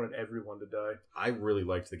die. I wanted everyone to die. I really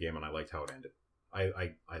liked the game, and I liked how it ended.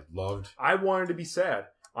 I loved. I wanted to be sad.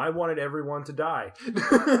 I wanted everyone to die.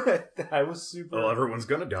 I was super. Well, everyone's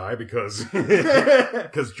gonna die because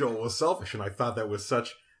Joel was selfish, and I thought that was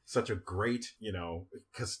such a great,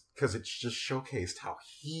 because it just showcased how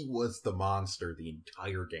he was the monster the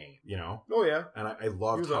entire game, Oh yeah, and I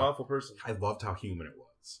loved. He was an awful person. I loved how human it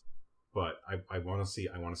was, but I want to see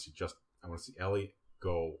Ellie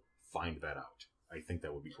go find that out. I think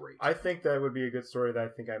that would be great. I think that would be a good story that I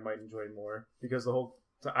think I might enjoy more, because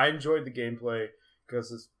I enjoyed the gameplay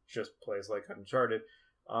because it just plays like Uncharted.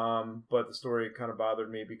 But the story kind of bothered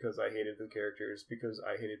me because I hated the characters, because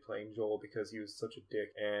I hated playing Joel because he was such a dick,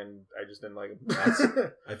 and I just didn't like him.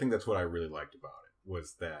 I think that's what I really liked about it,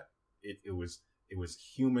 was that it was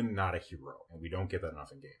human, not a hero, and we don't get that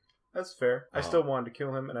enough in games. That's fair. I still wanted to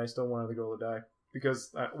kill him, and I still wanted the girl to die,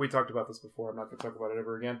 because we talked about this before. I'm not going to talk about it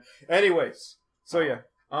ever again. Anyways, so yeah.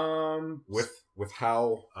 With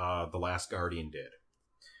how The Last Guardian did,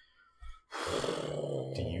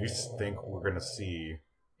 do you think we're going to see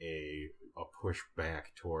a push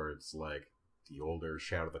back towards like the older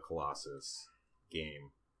Shadow of the Colossus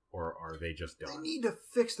game, or are they just done? They need to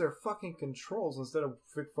fix their fucking controls instead of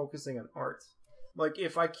focusing on art. Like,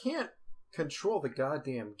 if I can't control the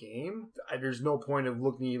goddamn game, there's no point of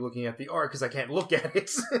looking at the art because I can't look at it.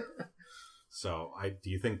 So, do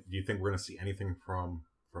you think we're going to see anything from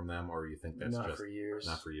them, or do you think that's not just for years?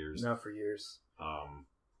 Not for years. Not for years.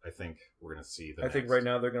 I think we're going to see I think right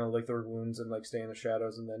now they're going to lick their wounds and like stay in the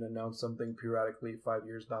shadows, and then announce something periodically 5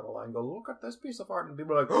 years down the line. Go, look at this piece of art, and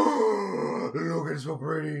people are like, oh, look, it's so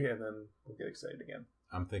pretty, and then we'll get excited again.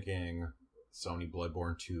 I'm thinking Sony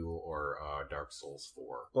Bloodborne 2 or Dark Souls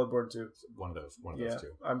 4. Bloodborne 2. One of those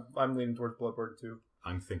two. I'm leaning towards Bloodborne 2.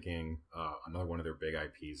 I'm thinking another one of their big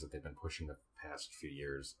IPs that they've been pushing the past few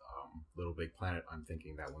years, Little Big Planet. I'm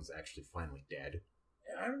thinking that one's actually finally dead.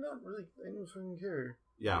 I'm not really. I don't fucking care.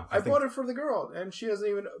 Yeah, I bought it for the girl, and she hasn't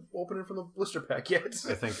even opened it from the blister pack yet.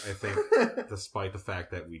 I think, despite the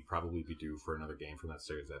fact that we'd probably be due for another game from that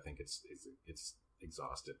series, I think it's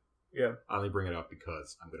exhausted. Yeah, I only bring it up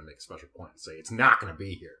because I'm going to make a special point and say it's not going to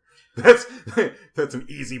be here. That's an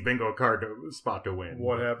easy bingo card spot to win.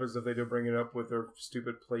 What happens if they do bring it up with their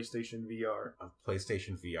stupid PlayStation VR? A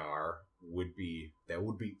PlayStation VR would be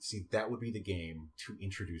the game to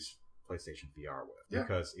introduce PlayStation VR with,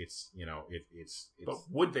 because it's But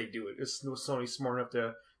would they do it? Is Sony smart enough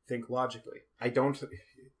to think logically?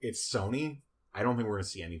 It's Sony. I don't think we're going to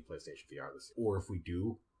see any PlayStation VR this year. Or if we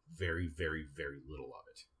do, very, very, very little of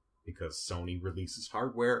it, because Sony releases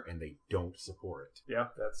hardware and they don't support it. Yeah,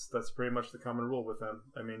 that's pretty much the common rule with them.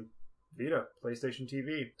 I mean, Vita, PlayStation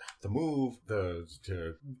TV, the Move, the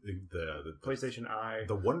PlayStation Eye,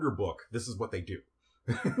 the Wonder Book. This is what they do.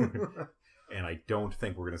 And I don't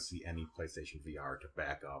think we're going to see any PlayStation VR to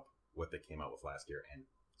back up what they came out with last year. And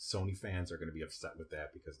Sony fans are going to be upset with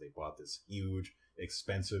that because they bought this huge,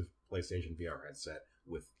 expensive PlayStation VR headset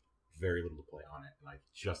with very little to play on it. And I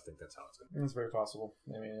just think that's how it's going to be. It's very possible.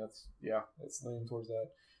 I mean, it's leaning towards that.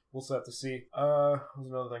 We'll have to see. What's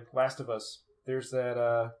another thing? Last of Us. There's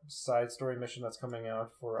that side story mission that's coming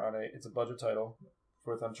out it's a budget title.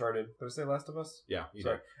 With Uncharted. Did I say Last of Us? Yeah, you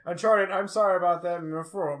did. Uncharted, I'm sorry about that,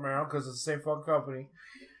 man, because it's the same fucking company.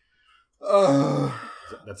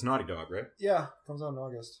 That's Naughty Dog, right? Yeah, comes out in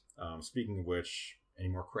August. Speaking of which, any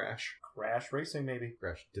more Crash? Crash Racing, maybe.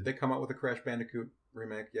 Crash. Did they come out with a Crash Bandicoot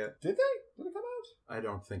remake yet? Did they? Did it come out? I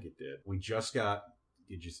don't think it did. We just got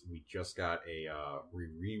a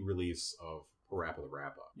re-release of Parappa the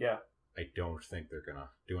Rappa. Yeah. I don't think they're going to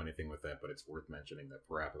do anything with that, but it's worth mentioning that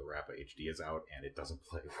Parappa the Rappa HD is out, and it doesn't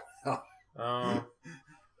play well.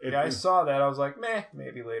 Yeah, I saw that. I was like, meh,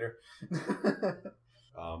 maybe later.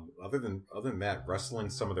 Other than that, wrestling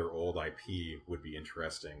some of their old IP would be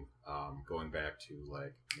interesting. Going back to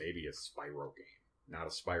like maybe a Spyro game, not a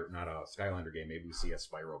Skylander game. Maybe we see a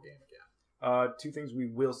Spyro game again. Two things we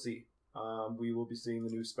will see. We will be seeing the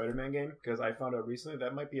new Spider-Man game because I found out recently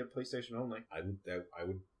that might be a PlayStation only. I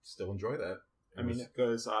would still enjoy that. I mean,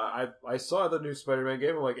 because I saw the new Spider-Man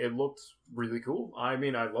game and like it looked really cool. I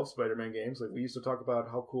mean, I love Spider-Man games. Like we used to talk about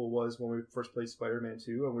how cool it was when we first played Spider-Man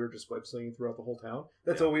 2 and we were just web slinging throughout the whole town.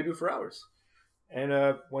 That's all we do for hours. And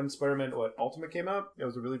when Spider-Man Ultimate came out, it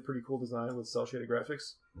was a really pretty cool design with cel shaded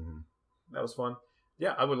graphics. Mm-hmm. That was fun.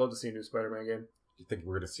 Yeah, I would love to see a new Spider-Man game. Do you think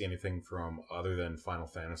we're going to see anything from other than Final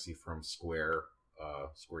Fantasy from Square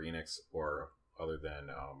Enix, or other than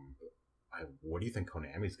what do you think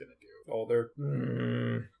Konami's going to do? Oh,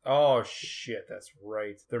 oh shit, that's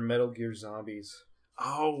right. They're Metal Gear Zombies.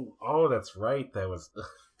 Oh, that's right. That was.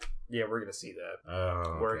 Yeah, we're gonna see that.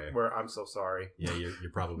 Oh, okay. I'm so sorry. Yeah,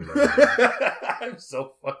 you're probably right. I'm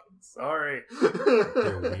so fucking sorry.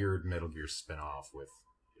 Their weird Metal Gear spinoff with,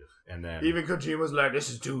 and then even Kojima's like, this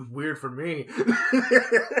is too weird for me.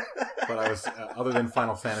 But I was other than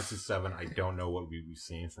Final Fantasy VII, I don't know what we'd be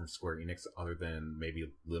seeing from Square Enix other than maybe a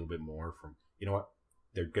little bit more from. You know what?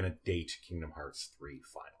 They're gonna date Kingdom Hearts 3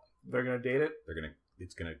 finally. They're gonna date it. They're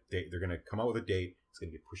gonna come out with a date. It's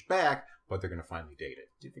gonna get pushed back, but they're gonna finally date it.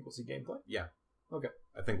 Do you think we'll see gameplay? Yeah. Okay.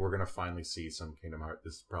 I think we're gonna finally see some Kingdom Hearts.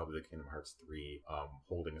 This is probably the Kingdom Hearts 3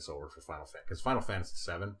 holding us over for Final Fantasy, because Final Fantasy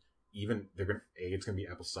 7. Even it's gonna be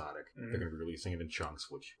episodic. They're gonna be releasing it in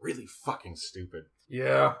chunks, which really fucking stupid.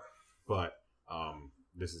 Yeah. But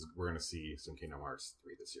we're gonna see some Kingdom Hearts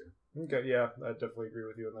 3 this year. Okay, yeah, I definitely agree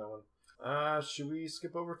with you on that one. Should we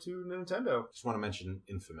skip over to Nintendo? Just want to mention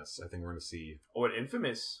Infamous. I think we're gonna see. Oh, and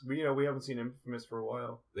Infamous. We haven't seen Infamous for a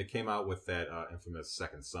while. They came out with that Infamous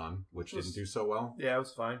Second Son, which didn't do so well. Yeah, it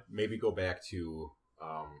was fine. Maybe go back to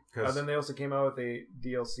then they also came out with a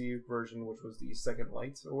DLC version, which was the Second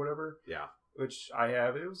Light or whatever. Yeah, which I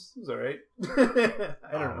have. It was alright. I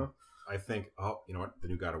don't know. I think. Oh, you know what? The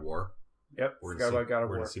new God of War. Yep. We're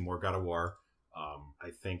gonna see more God of War.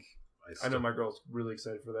 I know my girl's really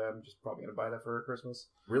excited for that. I'm just probably gonna buy that for her Christmas.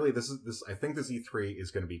 Really, I think this E3 is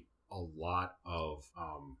going to be a lot of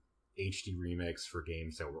HD remakes for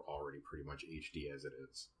games that were already pretty much HD as it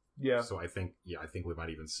is. Yeah. So I think we might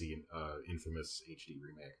even see an Infamous HD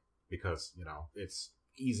remake because it's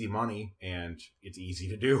easy money and it's easy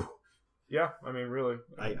to do. Yeah, I mean, really.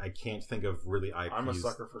 I can't think of really IPs. I'm a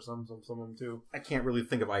sucker for some of them too. I can't really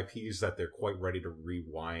think of IPs that they're quite ready to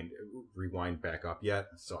rewind back up yet.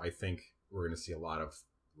 So I think we're going to see a lot of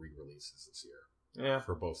re-releases this year. Yeah,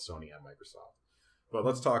 for both Sony and Microsoft. But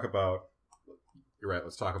let's talk about. You're right.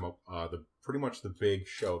 Let's talk about pretty much the big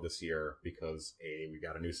show this year because we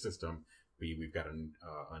got a new system. We've got a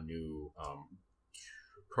new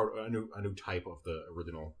type of the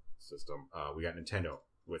original system. We got Nintendo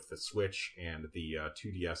with the Switch and the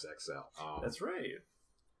 2DS XL. That's right.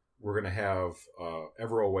 We're going to have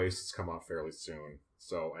Ever Oasis come out fairly soon.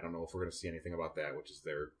 So I don't know if we're going to see anything about that, which is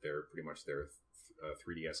their pretty much their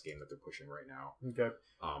 3DS game that they're pushing right now. Okay.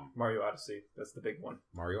 Mario Odyssey. That's the big one.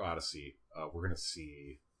 Mario Odyssey. We're going to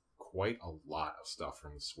see quite a lot of stuff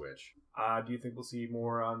from the Switch. Do you think we'll see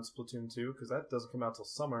more on Splatoon 2? Because that doesn't come out till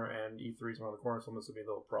summer, and E3 is around the corner, so I'm assuming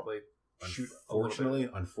they'll probably shoot a little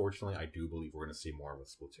bit. Unfortunately, I do believe we're going to see more with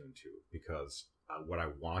Splatoon 2 because what I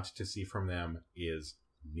want to see from them is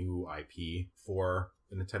new IP for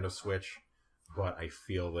the Nintendo Switch, but I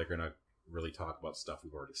feel they're going to really talk about stuff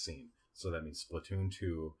we've already seen. So that means Splatoon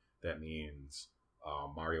 2, that means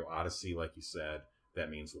Mario Odyssey, like you said,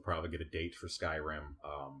 that means we'll probably get a date for Skyrim,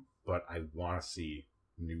 but I want to see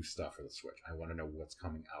new stuff for the Switch. I want to know what's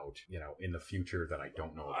coming out, in the future that I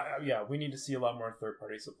don't know about. Yeah, we need to see a lot more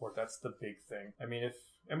third-party support. That's the big thing. I mean,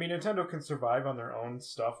 Nintendo can survive on their own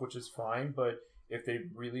stuff, which is fine, but if they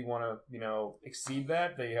really want to, exceed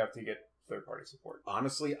that, they have to get third-party support.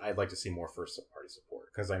 Honestly, I'd like to see more first-party support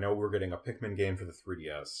because I know we're getting a Pikmin game for the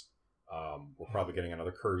 3DS. We're probably getting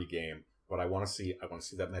another Kirby game, but I want to see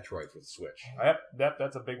that Metroid for the Switch.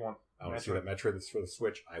 That's a big one. I want to see that Metroid that's for the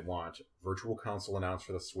Switch. I want Virtual Console announced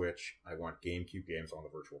for the Switch. I want GameCube games on the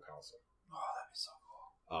Virtual Console. Oh, that'd be so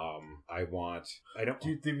cool. Do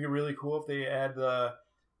you think it'd be really cool if they add the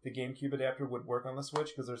GameCube adapter would work on the Switch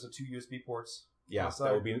because there's 2 USB ports? Yeah,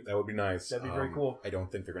 that would be nice. That'd be very cool. I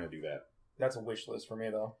don't think they're going to do that. That's a wish list for me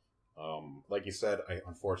though. Like you said,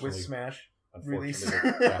 unfortunately with Smash. Unfortunately,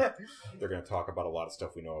 they're going to talk about a lot of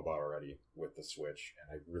stuff we know about already with the Switch,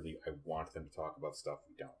 and I want them to talk about stuff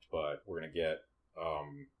we don't. But we're going to get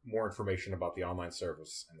more information about the online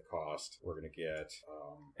service and the cost. We're going to get...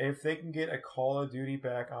 If they can get a Call of Duty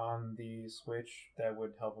back on the Switch, that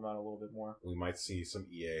would help them out a little bit more. We might see some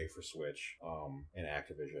EA for Switch and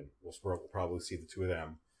Activision. We'll probably see the two of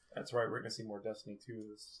them. That's right. We're going to see more Destiny 2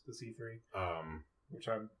 this E3. Which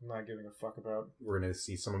I'm not giving a fuck about. We're going to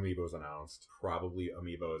see some amiibos announced. Probably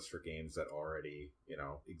amiibos for games that already,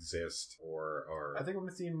 exist or... I think we're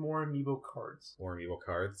going to see more amiibo cards. More amiibo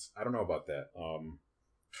cards? I don't know about that.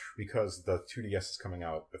 Because the 2DS is coming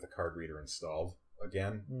out with a card reader installed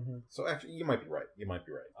again. Mm-hmm. So actually, you might be right.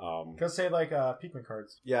 Because say like Pikmin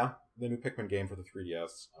cards. Yeah, the new Pikmin game for the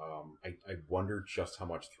 3DS. I wonder just how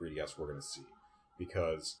much 3DS we're going to see.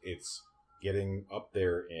 Because it's getting up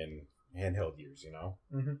there in handheld years,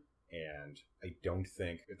 Mm-hmm. And I don't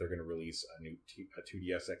think that they're going to release a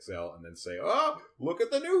 2DS XL and then say, "Oh, look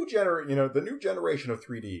at the new generation of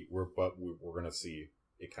 3D." We're going to see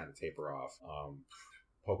it kind of taper off.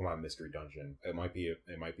 Pokemon Mystery Dungeon. It might be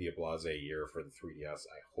a blasé year for the 3DS.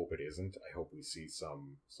 I hope it isn't. I hope we see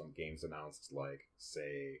some games announced, like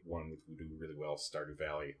say one would do really well, Stardew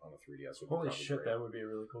Valley on the 3DS. Holy shit, that would be a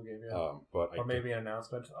really cool game. Yeah. Or maybe an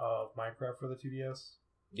announcement of Minecraft for the 2DS.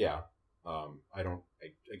 Yeah.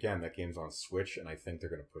 Again, that game's on Switch, and I think they're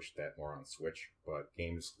going to push that more on Switch. But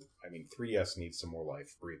 3DS needs some more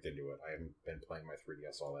life breathed into it. I haven't been playing my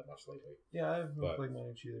 3DS all that much lately. Yeah, I haven't been playing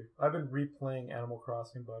mine either. I've been replaying Animal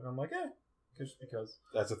Crossing, but I'm like, just because.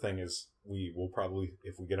 That's the thing is, we will probably,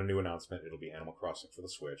 if we get a new announcement, it'll be Animal Crossing for the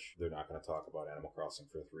Switch. They're not going to talk about Animal Crossing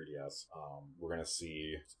for the 3DS. We're going to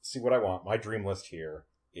see what I want. My dream list here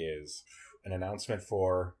is an announcement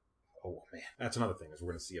for... Oh man, that's another thing is we're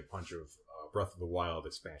going to see a bunch of Breath of the Wild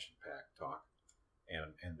expansion pack talk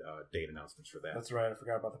and date announcements for that. That's right. I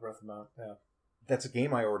forgot about the Breath of the Wild. Yeah, that's a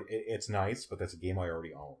game I already. It's nice, but that's a game I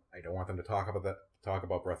already own. I don't want them to talk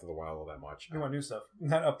about Breath of the Wild all that much. You want new stuff,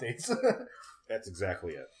 not updates. That's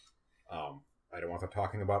exactly it. I don't want them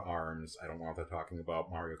talking about ARMS. I don't want them talking about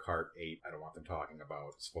Mario Kart 8. I don't want them talking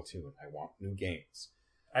about Splatoon. I want new games.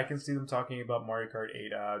 I can see them talking about Mario Kart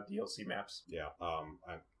 8 DLC maps. Yeah.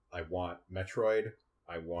 I want Metroid.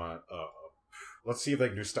 I want... let's see if they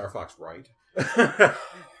can do Star Fox right. God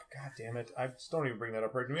damn it. I just don't even bring that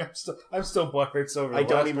up right now. I'm still butthurt over the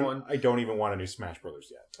last one. I don't even want a new Smash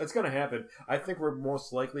Brothers yet. It's going to happen. I think we're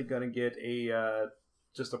most likely going to get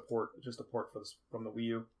just a port from the Wii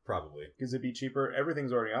U. Probably. Because it'd be cheaper.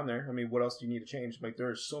 Everything's already on there. I mean, what else do you need to change? Like, there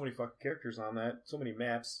are so many fucking characters on that. So many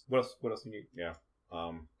maps. What else do you need? Yeah.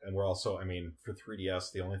 And we're also, for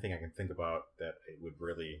 3DS, the only thing I can think about that it would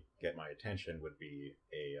really get my attention would be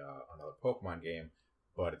another Pokemon game,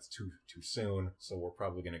 but it's too soon, so we're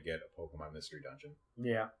probably going to get a Pokemon Mystery Dungeon.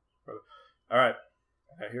 Yeah. All right,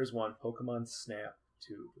 here's one. Pokemon Snap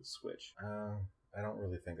to the Switch. I don't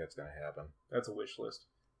really think that's going to happen. That's a wish list.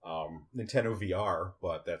 Nintendo VR,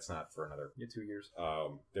 but that's not for another 2 years.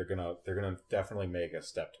 They're gonna definitely make a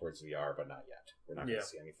step towards VR, but not yet. We're not gonna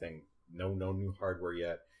see anything. No new hardware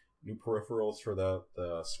yet. New peripherals for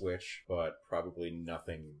the Switch, but probably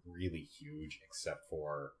nothing really huge except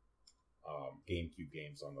for GameCube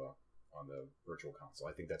games on the Virtual Console.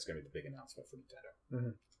 I think that's going to be the big announcement for Nintendo.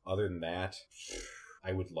 Mm-hmm. Other than that,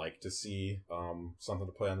 I would like to see something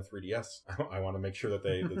to play on the 3DS. I want to make sure that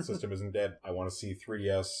the system isn't dead. I want to see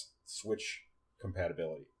 3DS Switch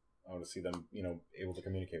compatibility. I want to see them, able to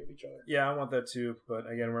communicate with each other. Yeah, I want that too.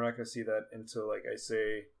 But again, we're not going to see that until, like I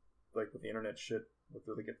say, like with the internet shit.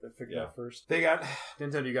 They get that figured out first.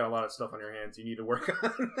 Nintendo. You got a lot of stuff on your hands. You need to work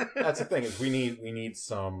on. That's the thing is we need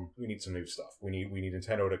some new stuff. We need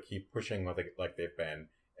Nintendo to keep pushing like they've been,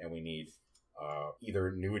 and we need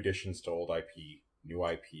either new additions to old IP, new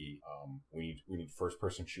IP. We need first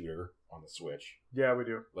person shooter on the Switch. Yeah, we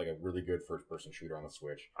do. Like a really good first person shooter on the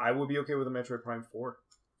Switch. I would be okay with a Metroid Prime 4.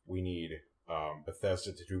 We need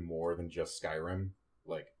Bethesda to do more than just Skyrim,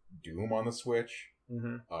 like Doom on the Switch.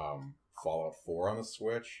 Mm-hmm. Fallout 4 on the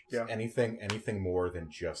Switch. Yeah. Anything more than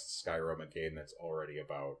just Skyrim, a game that's already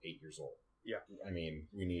about 8 years old. Yeah. We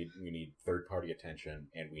need third party attention,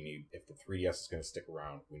 and we need, if the 3DS is going to stick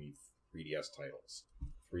around, we need 3DS titles.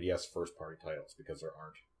 3DS first party titles, because there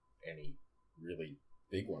aren't any really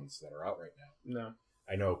big ones that are out right now. No.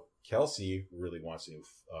 I know Kelsey really wants a new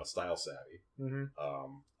Style Savvy. Mm-hmm.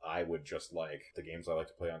 I would just like the games I like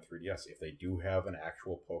to play on 3DS. If they do have an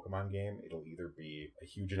actual Pokemon game, it'll either be a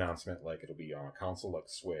huge announcement, like it'll be on a console like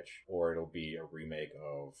Switch, or it'll be a remake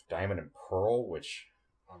of Diamond and Pearl, which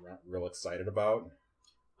I'm not real excited about.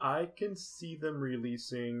 I can see them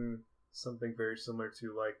releasing something very similar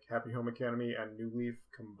to like Happy Home Academy and New Leaf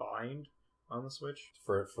combined on the Switch.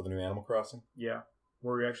 For the new Animal Crossing? Yeah.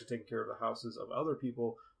 Where you're actually taking care of the houses of other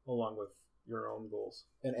people along with your own goals.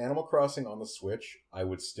 And Animal Crossing on the Switch, I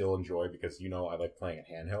would still enjoy because I like playing it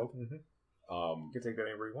handheld. Mm-hmm. You can take that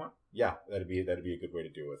anywhere you want. Yeah, that'd be a good way to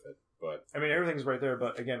deal with it. But I mean, everything's right there.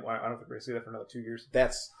 But again, I don't think we're gonna see that for another 2 years.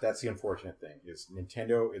 that's the unfortunate thing. Is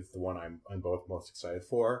Nintendo is the one I'm both most excited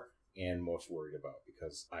for and most worried about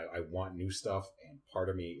because I want new stuff, and part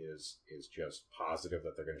of me is just positive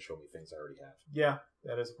that they're going to show me things I already have. Yeah,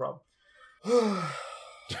 that is a problem.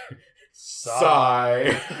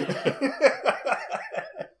 Sigh.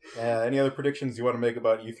 Any other predictions you want to make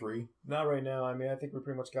about E3? Not right now. I mean, I think we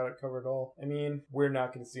pretty much got it covered all. I mean, we're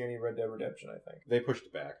not going to see any Red Dead Redemption, I think. They pushed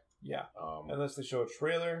it back. Yeah. Unless they show a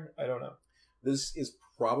trailer, I don't know. This is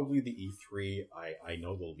probably the E3 I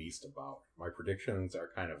know the least about. My predictions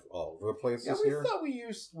are kind of all over the place this year.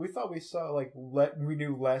 We thought we saw we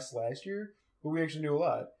knew less last year, but we actually knew a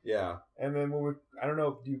lot. Yeah. And then I don't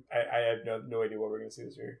know. I have no idea what we're going to see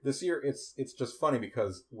this year. This year, it's just funny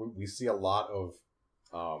because we see a lot of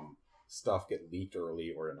stuff get leaked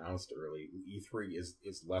early or announced early. E3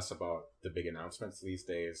 is less about the big announcements these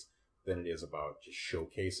days than it is about just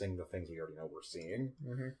showcasing the things we already know we're seeing.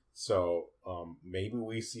 Mm-hmm. So maybe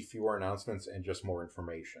we see fewer announcements and just more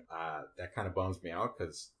information. That kind of bums me out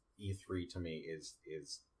because E3 to me is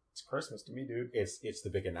it's Christmas to me, dude. It's the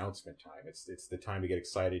big announcement time. It's the time to get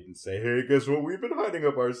excited and say, hey, guess what we've been hiding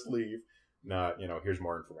up our sleeve. Not, here's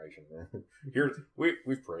more information.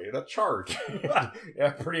 We've created a chart. Yeah,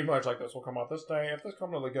 pretty much like this will come out this day. If this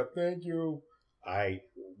comes out, like, thank you.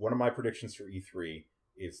 One of my predictions for E3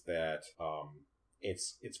 is that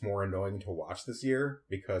it's more annoying to watch this year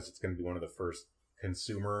because it's going to be one of the first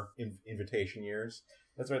consumer invitation years.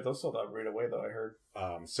 That's right. Those sold out right away, though, I heard.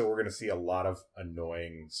 So we're going to see a lot of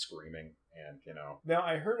annoying screaming and, Now,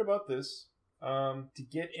 I heard about this. To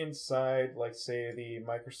get inside, like, say, the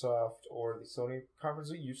Microsoft or the Sony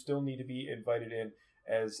conference, you still need to be invited in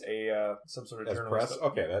as some sort of journalist. Press?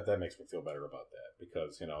 Okay, that makes me feel better about that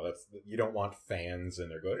because, that's you don't want fans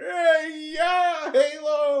and they're going, hey, yeah,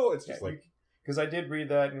 Halo! It's just because I did read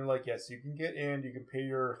that and you're like, yes, you can get in, you can pay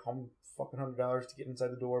your fucking $100 to get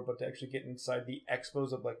inside the door, but to actually get inside the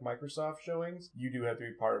expos of, like, Microsoft showings, you do have to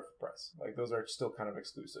be part of the press. Like, those are still kind of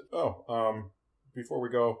exclusive. Before we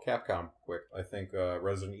go, Capcom, quick. I think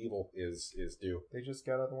Resident Evil is due. They just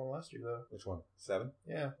got out the one last year, though. Which one? 7?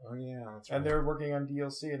 Yeah. Oh, yeah, that's right. And they're working on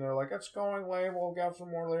DLC, and they're like, it's going away, we'll get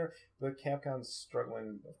some more later. But Capcom's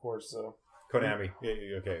struggling, of course, so... Konami.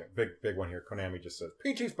 Yeah, okay, big one here. Konami just says,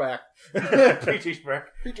 Peachy's back. Peachy's back.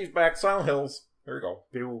 Peachy's back. Silent Hills. There you go.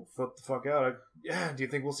 They will flip the fuck out. Yeah, do you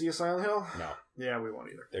think we'll see a Silent Hill? No. Yeah, we won't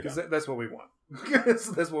either. Because that's what we want.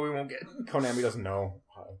 That's what we won't get. Konami doesn't know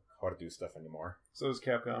how to do stuff anymore. So does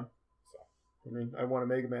Capcom. So, I mean, I want a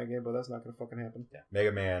Mega Man game, but that's not going to fucking happen. Yeah,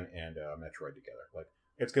 Mega Man and Metroid together. Like,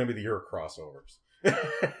 it's going to be the year of crossovers.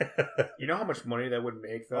 You know how much money that would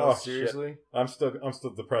make, though? Oh, seriously? Shit. I'm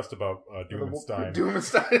still depressed about Doom and Stein. Doom and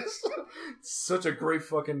Stein is such a great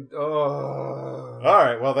fucking... Oh. All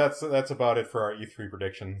right, well, that's about it for our E3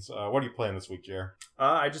 predictions. What are you playing this week, Jer?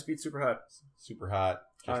 I just beat Super Hot. Super Hot.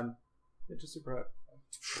 Just Super Hot.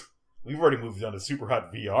 We've already moved on to Super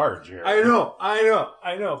Hot VR, Jer. I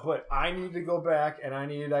know, but I need to go back and I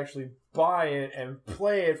need to actually buy it and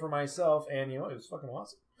play it for myself, and it was fucking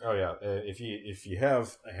awesome. Oh yeah, if you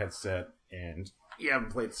have a headset and you haven't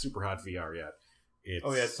played Super Hot VR yet,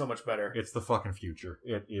 it's so much better. It's the fucking future.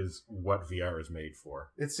 It is what VR is made for.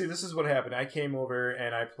 This is what happened. I came over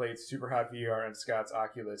and I played Super Hot VR on Scott's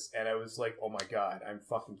Oculus, and I was like, oh my god, I'm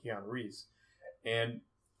fucking Keanu Reeves. And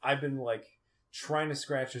I've been like trying to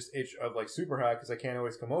scratch this itch of like Super Hot because I can't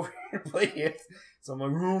always come over here and play it. So I'm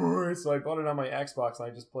like, so I bought it on my Xbox and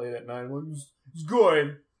I just played it, and I'm like, it's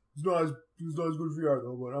good. It's not as good VR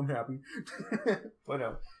though, but I'm happy. But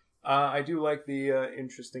no, I do like the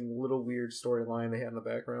interesting little weird storyline they had in the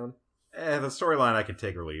background. The storyline I could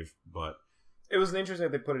take or leave, but it was interesting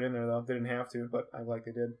that they put it in there though. They didn't have to, but I like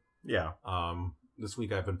they did. Yeah. This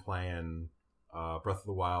week I've been playing Breath of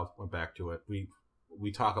the Wild. Went back to it.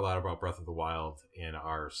 We talk a lot about Breath of the Wild in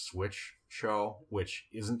our Switch show, which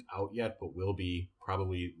isn't out yet, but will be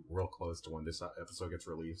probably real close to when this episode gets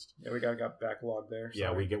released. Yeah, we got backlog there.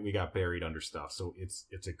 Sorry. Yeah, we got buried under stuff. So it's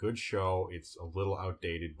a good show. It's a little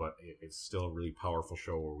outdated, but it's still a really powerful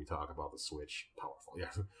show where we talk about the Switch. Powerful,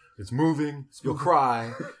 yeah. It's moving. You'll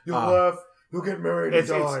cry. You'll laugh. You'll get married and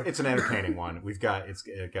die. It's an entertaining one. It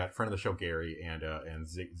got friend of the show Gary and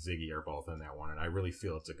Ziggy are both in that one, and I really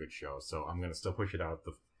feel it's a good show. So I'm gonna still push it out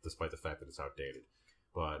despite the fact that it's outdated.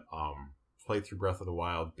 But played through Breath of the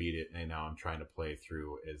Wild, beat it, and now I'm trying to play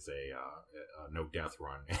through as a no death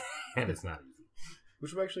run, and it's not easy.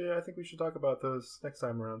 Which actually, I think we should talk about those next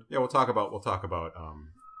time around. Yeah, we'll talk about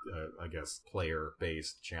I guess,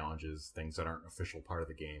 player-based challenges, things that aren't official part of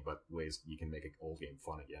the game, but ways you can make an old game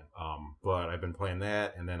fun again. But I've been playing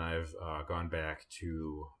that, and then I've gone back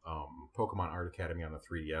to Pokemon Art Academy on the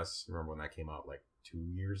 3DS. Remember when that came out like 3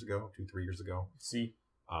 years ago? See,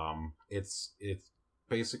 it's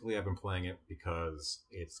basically I've been playing it because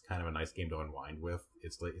it's kind of a nice game to unwind with.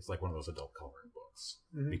 It's like one of those adult coloring books,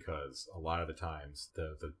 because a lot of the times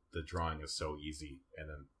the drawing is so easy, and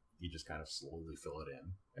then you just kind of slowly fill it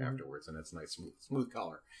in afterwards, and it's nice smooth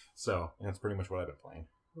color. So that's pretty much what I've been playing.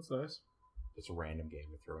 That's nice. It's a random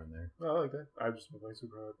game to throw in there. Oh, I like that. I've just been playing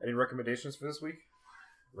Super Hot. Any recommendations for this week?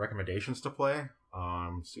 Recommendations to play?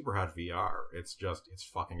 Super Hot VR. It's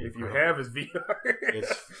fucking incredible. If you have his VR.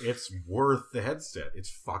 it's worth the headset. It's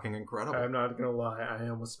fucking incredible. I'm not gonna lie, I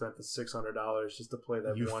almost spent the $600 just to play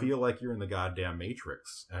that. You feel like you're in the goddamn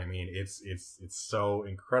Matrix. I mean, it's so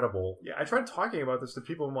incredible. Yeah, I tried talking about this to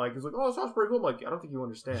people. I'm like, it's like, oh, it sounds pretty cool. I'm like, I don't think you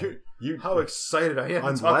understand You how excited I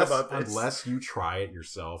am to talk about this. Unless you try it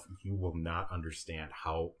yourself, you will not understand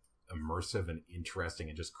how immersive and interesting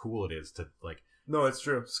and just cool it is to like. No, it's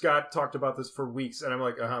true. Scott talked about this for weeks, and I'm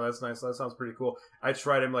like, that's nice. That sounds pretty cool. I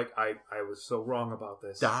tried him, like, I was so wrong about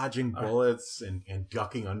this. Dodging bullets and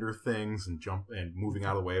ducking under things and moving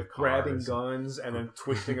out of the way of cars. Grabbing guns and then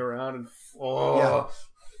twisting around and,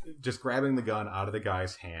 just grabbing the gun out of the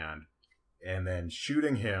guy's hand and then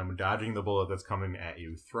shooting him, dodging the bullet that's coming at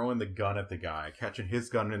you, throwing the gun at the guy, catching his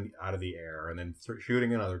gun out of the air, and then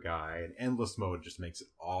shooting another guy. And endless mode just makes it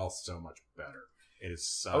all so much better. It is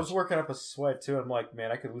such... I was working up a sweat too. I'm like,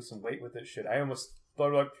 man, I could lose some weight with this shit. I almost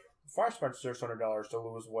thought, like, if I spent $600 to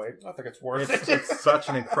lose weight, I think it's worth it. It's such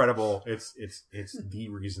an incredible... It's the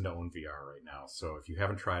reason to own VR right now. So if you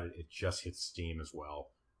haven't tried it, it just hits Steam as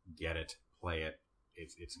well. Get it, play it.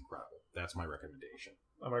 It's incredible. That's my recommendation.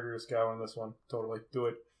 I'm gonna agree with Scott on this one. Totally, do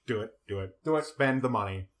it. Do it. Spend the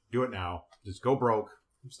money. Do it now. Just go broke.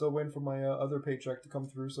 I'm still waiting for my other paycheck to come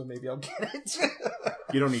through, so maybe I'll get it.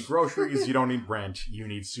 You don't need groceries. You don't need rent. You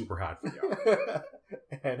need Super Hot VR.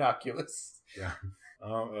 And Oculus. Yeah.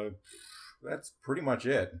 That's pretty much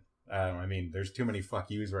it. I mean, there's too many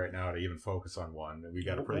fuck yous right now to even focus on one. We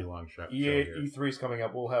got a pretty long show here. E3's coming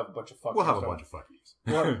up. We'll have a bunch of fuck yous. We'll have a bunch of fuck yous.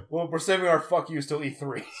 Well, we're saving our fuck yous till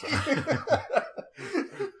E3.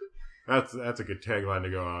 That's a good tagline to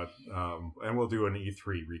go on. And we'll do an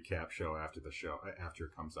E3 recap show after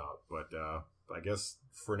it comes out. But I guess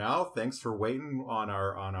for now, thanks for waiting on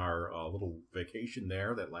our little vacation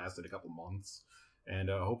there that lasted a couple months. And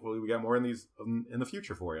hopefully we got more in the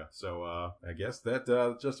future for you. So I guess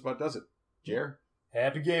that just about does it. Jer?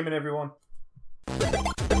 Happy gaming, everyone.